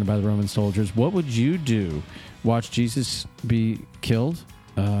Nazareth, surrounded by the Roman soldiers, what would you do? Watch Jesus be killed?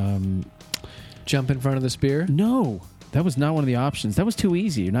 Jump in front of the spear. No, that was not one of the options. That was too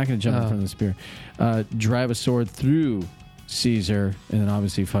easy. You're not going to jump in front of the spear. Drive a sword through Caesar, and then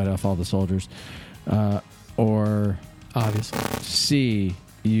obviously fight off all the soldiers. Or Obviously. C,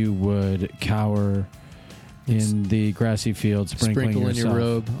 you would cower in the grassy field, sprinkling Sprinkle in your yourself.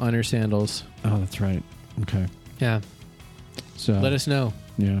 robe on your sandals. Oh, that's right. Okay. Yeah. So Let us know.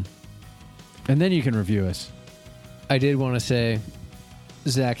 Yeah. And then you can review us. I did want to say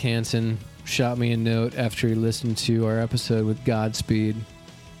Zach Hansen shot me a note after he listened to our episode with Godspeed.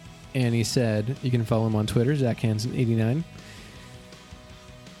 And he said, you can follow him on Twitter, Zach Hansen89.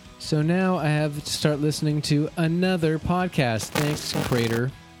 So now I have to start listening to another podcast. Thanks,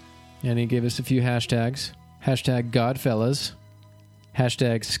 Crater. And he gave us a few hashtags. Hashtag Godfellas.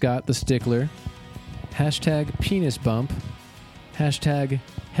 Hashtag Scott the Stickler. Hashtag Penis Bump. Hashtag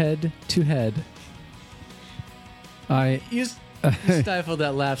Head to Head. You stifled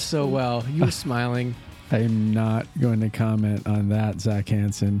that laugh so well. You were smiling. I'm not going to comment on that, Zach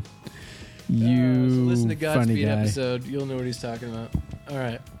Hansen. So You listen to funny Godspeed guy. episode. You'll know what he's talking about. All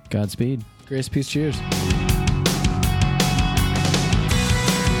right. Godspeed. Grace, peace, cheers.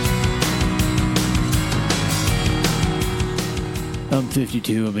 I'm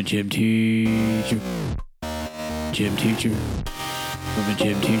 52. I'm a gym teacher. Gym teacher. I'm a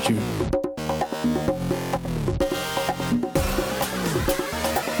gym teacher.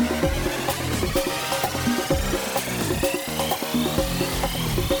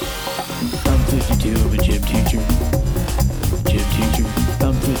 I'm 52. I'm a gym teacher. Gym teacher.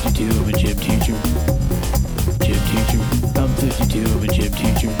 I'm 52. I'm a gym teacher. Gym teacher. I'm 52. I'm a gym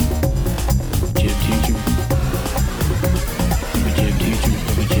teacher. Gym teacher. I'm a gym teacher.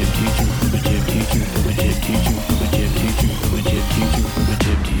 I'm a gym teacher. I'm a gym teacher. I'm a gym teacher. I'm a gym teacher. I'm a gym teacher. I'm a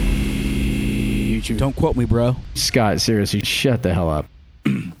gym teacher. Don't quote me, bro. Scott, seriously, shut the hell up.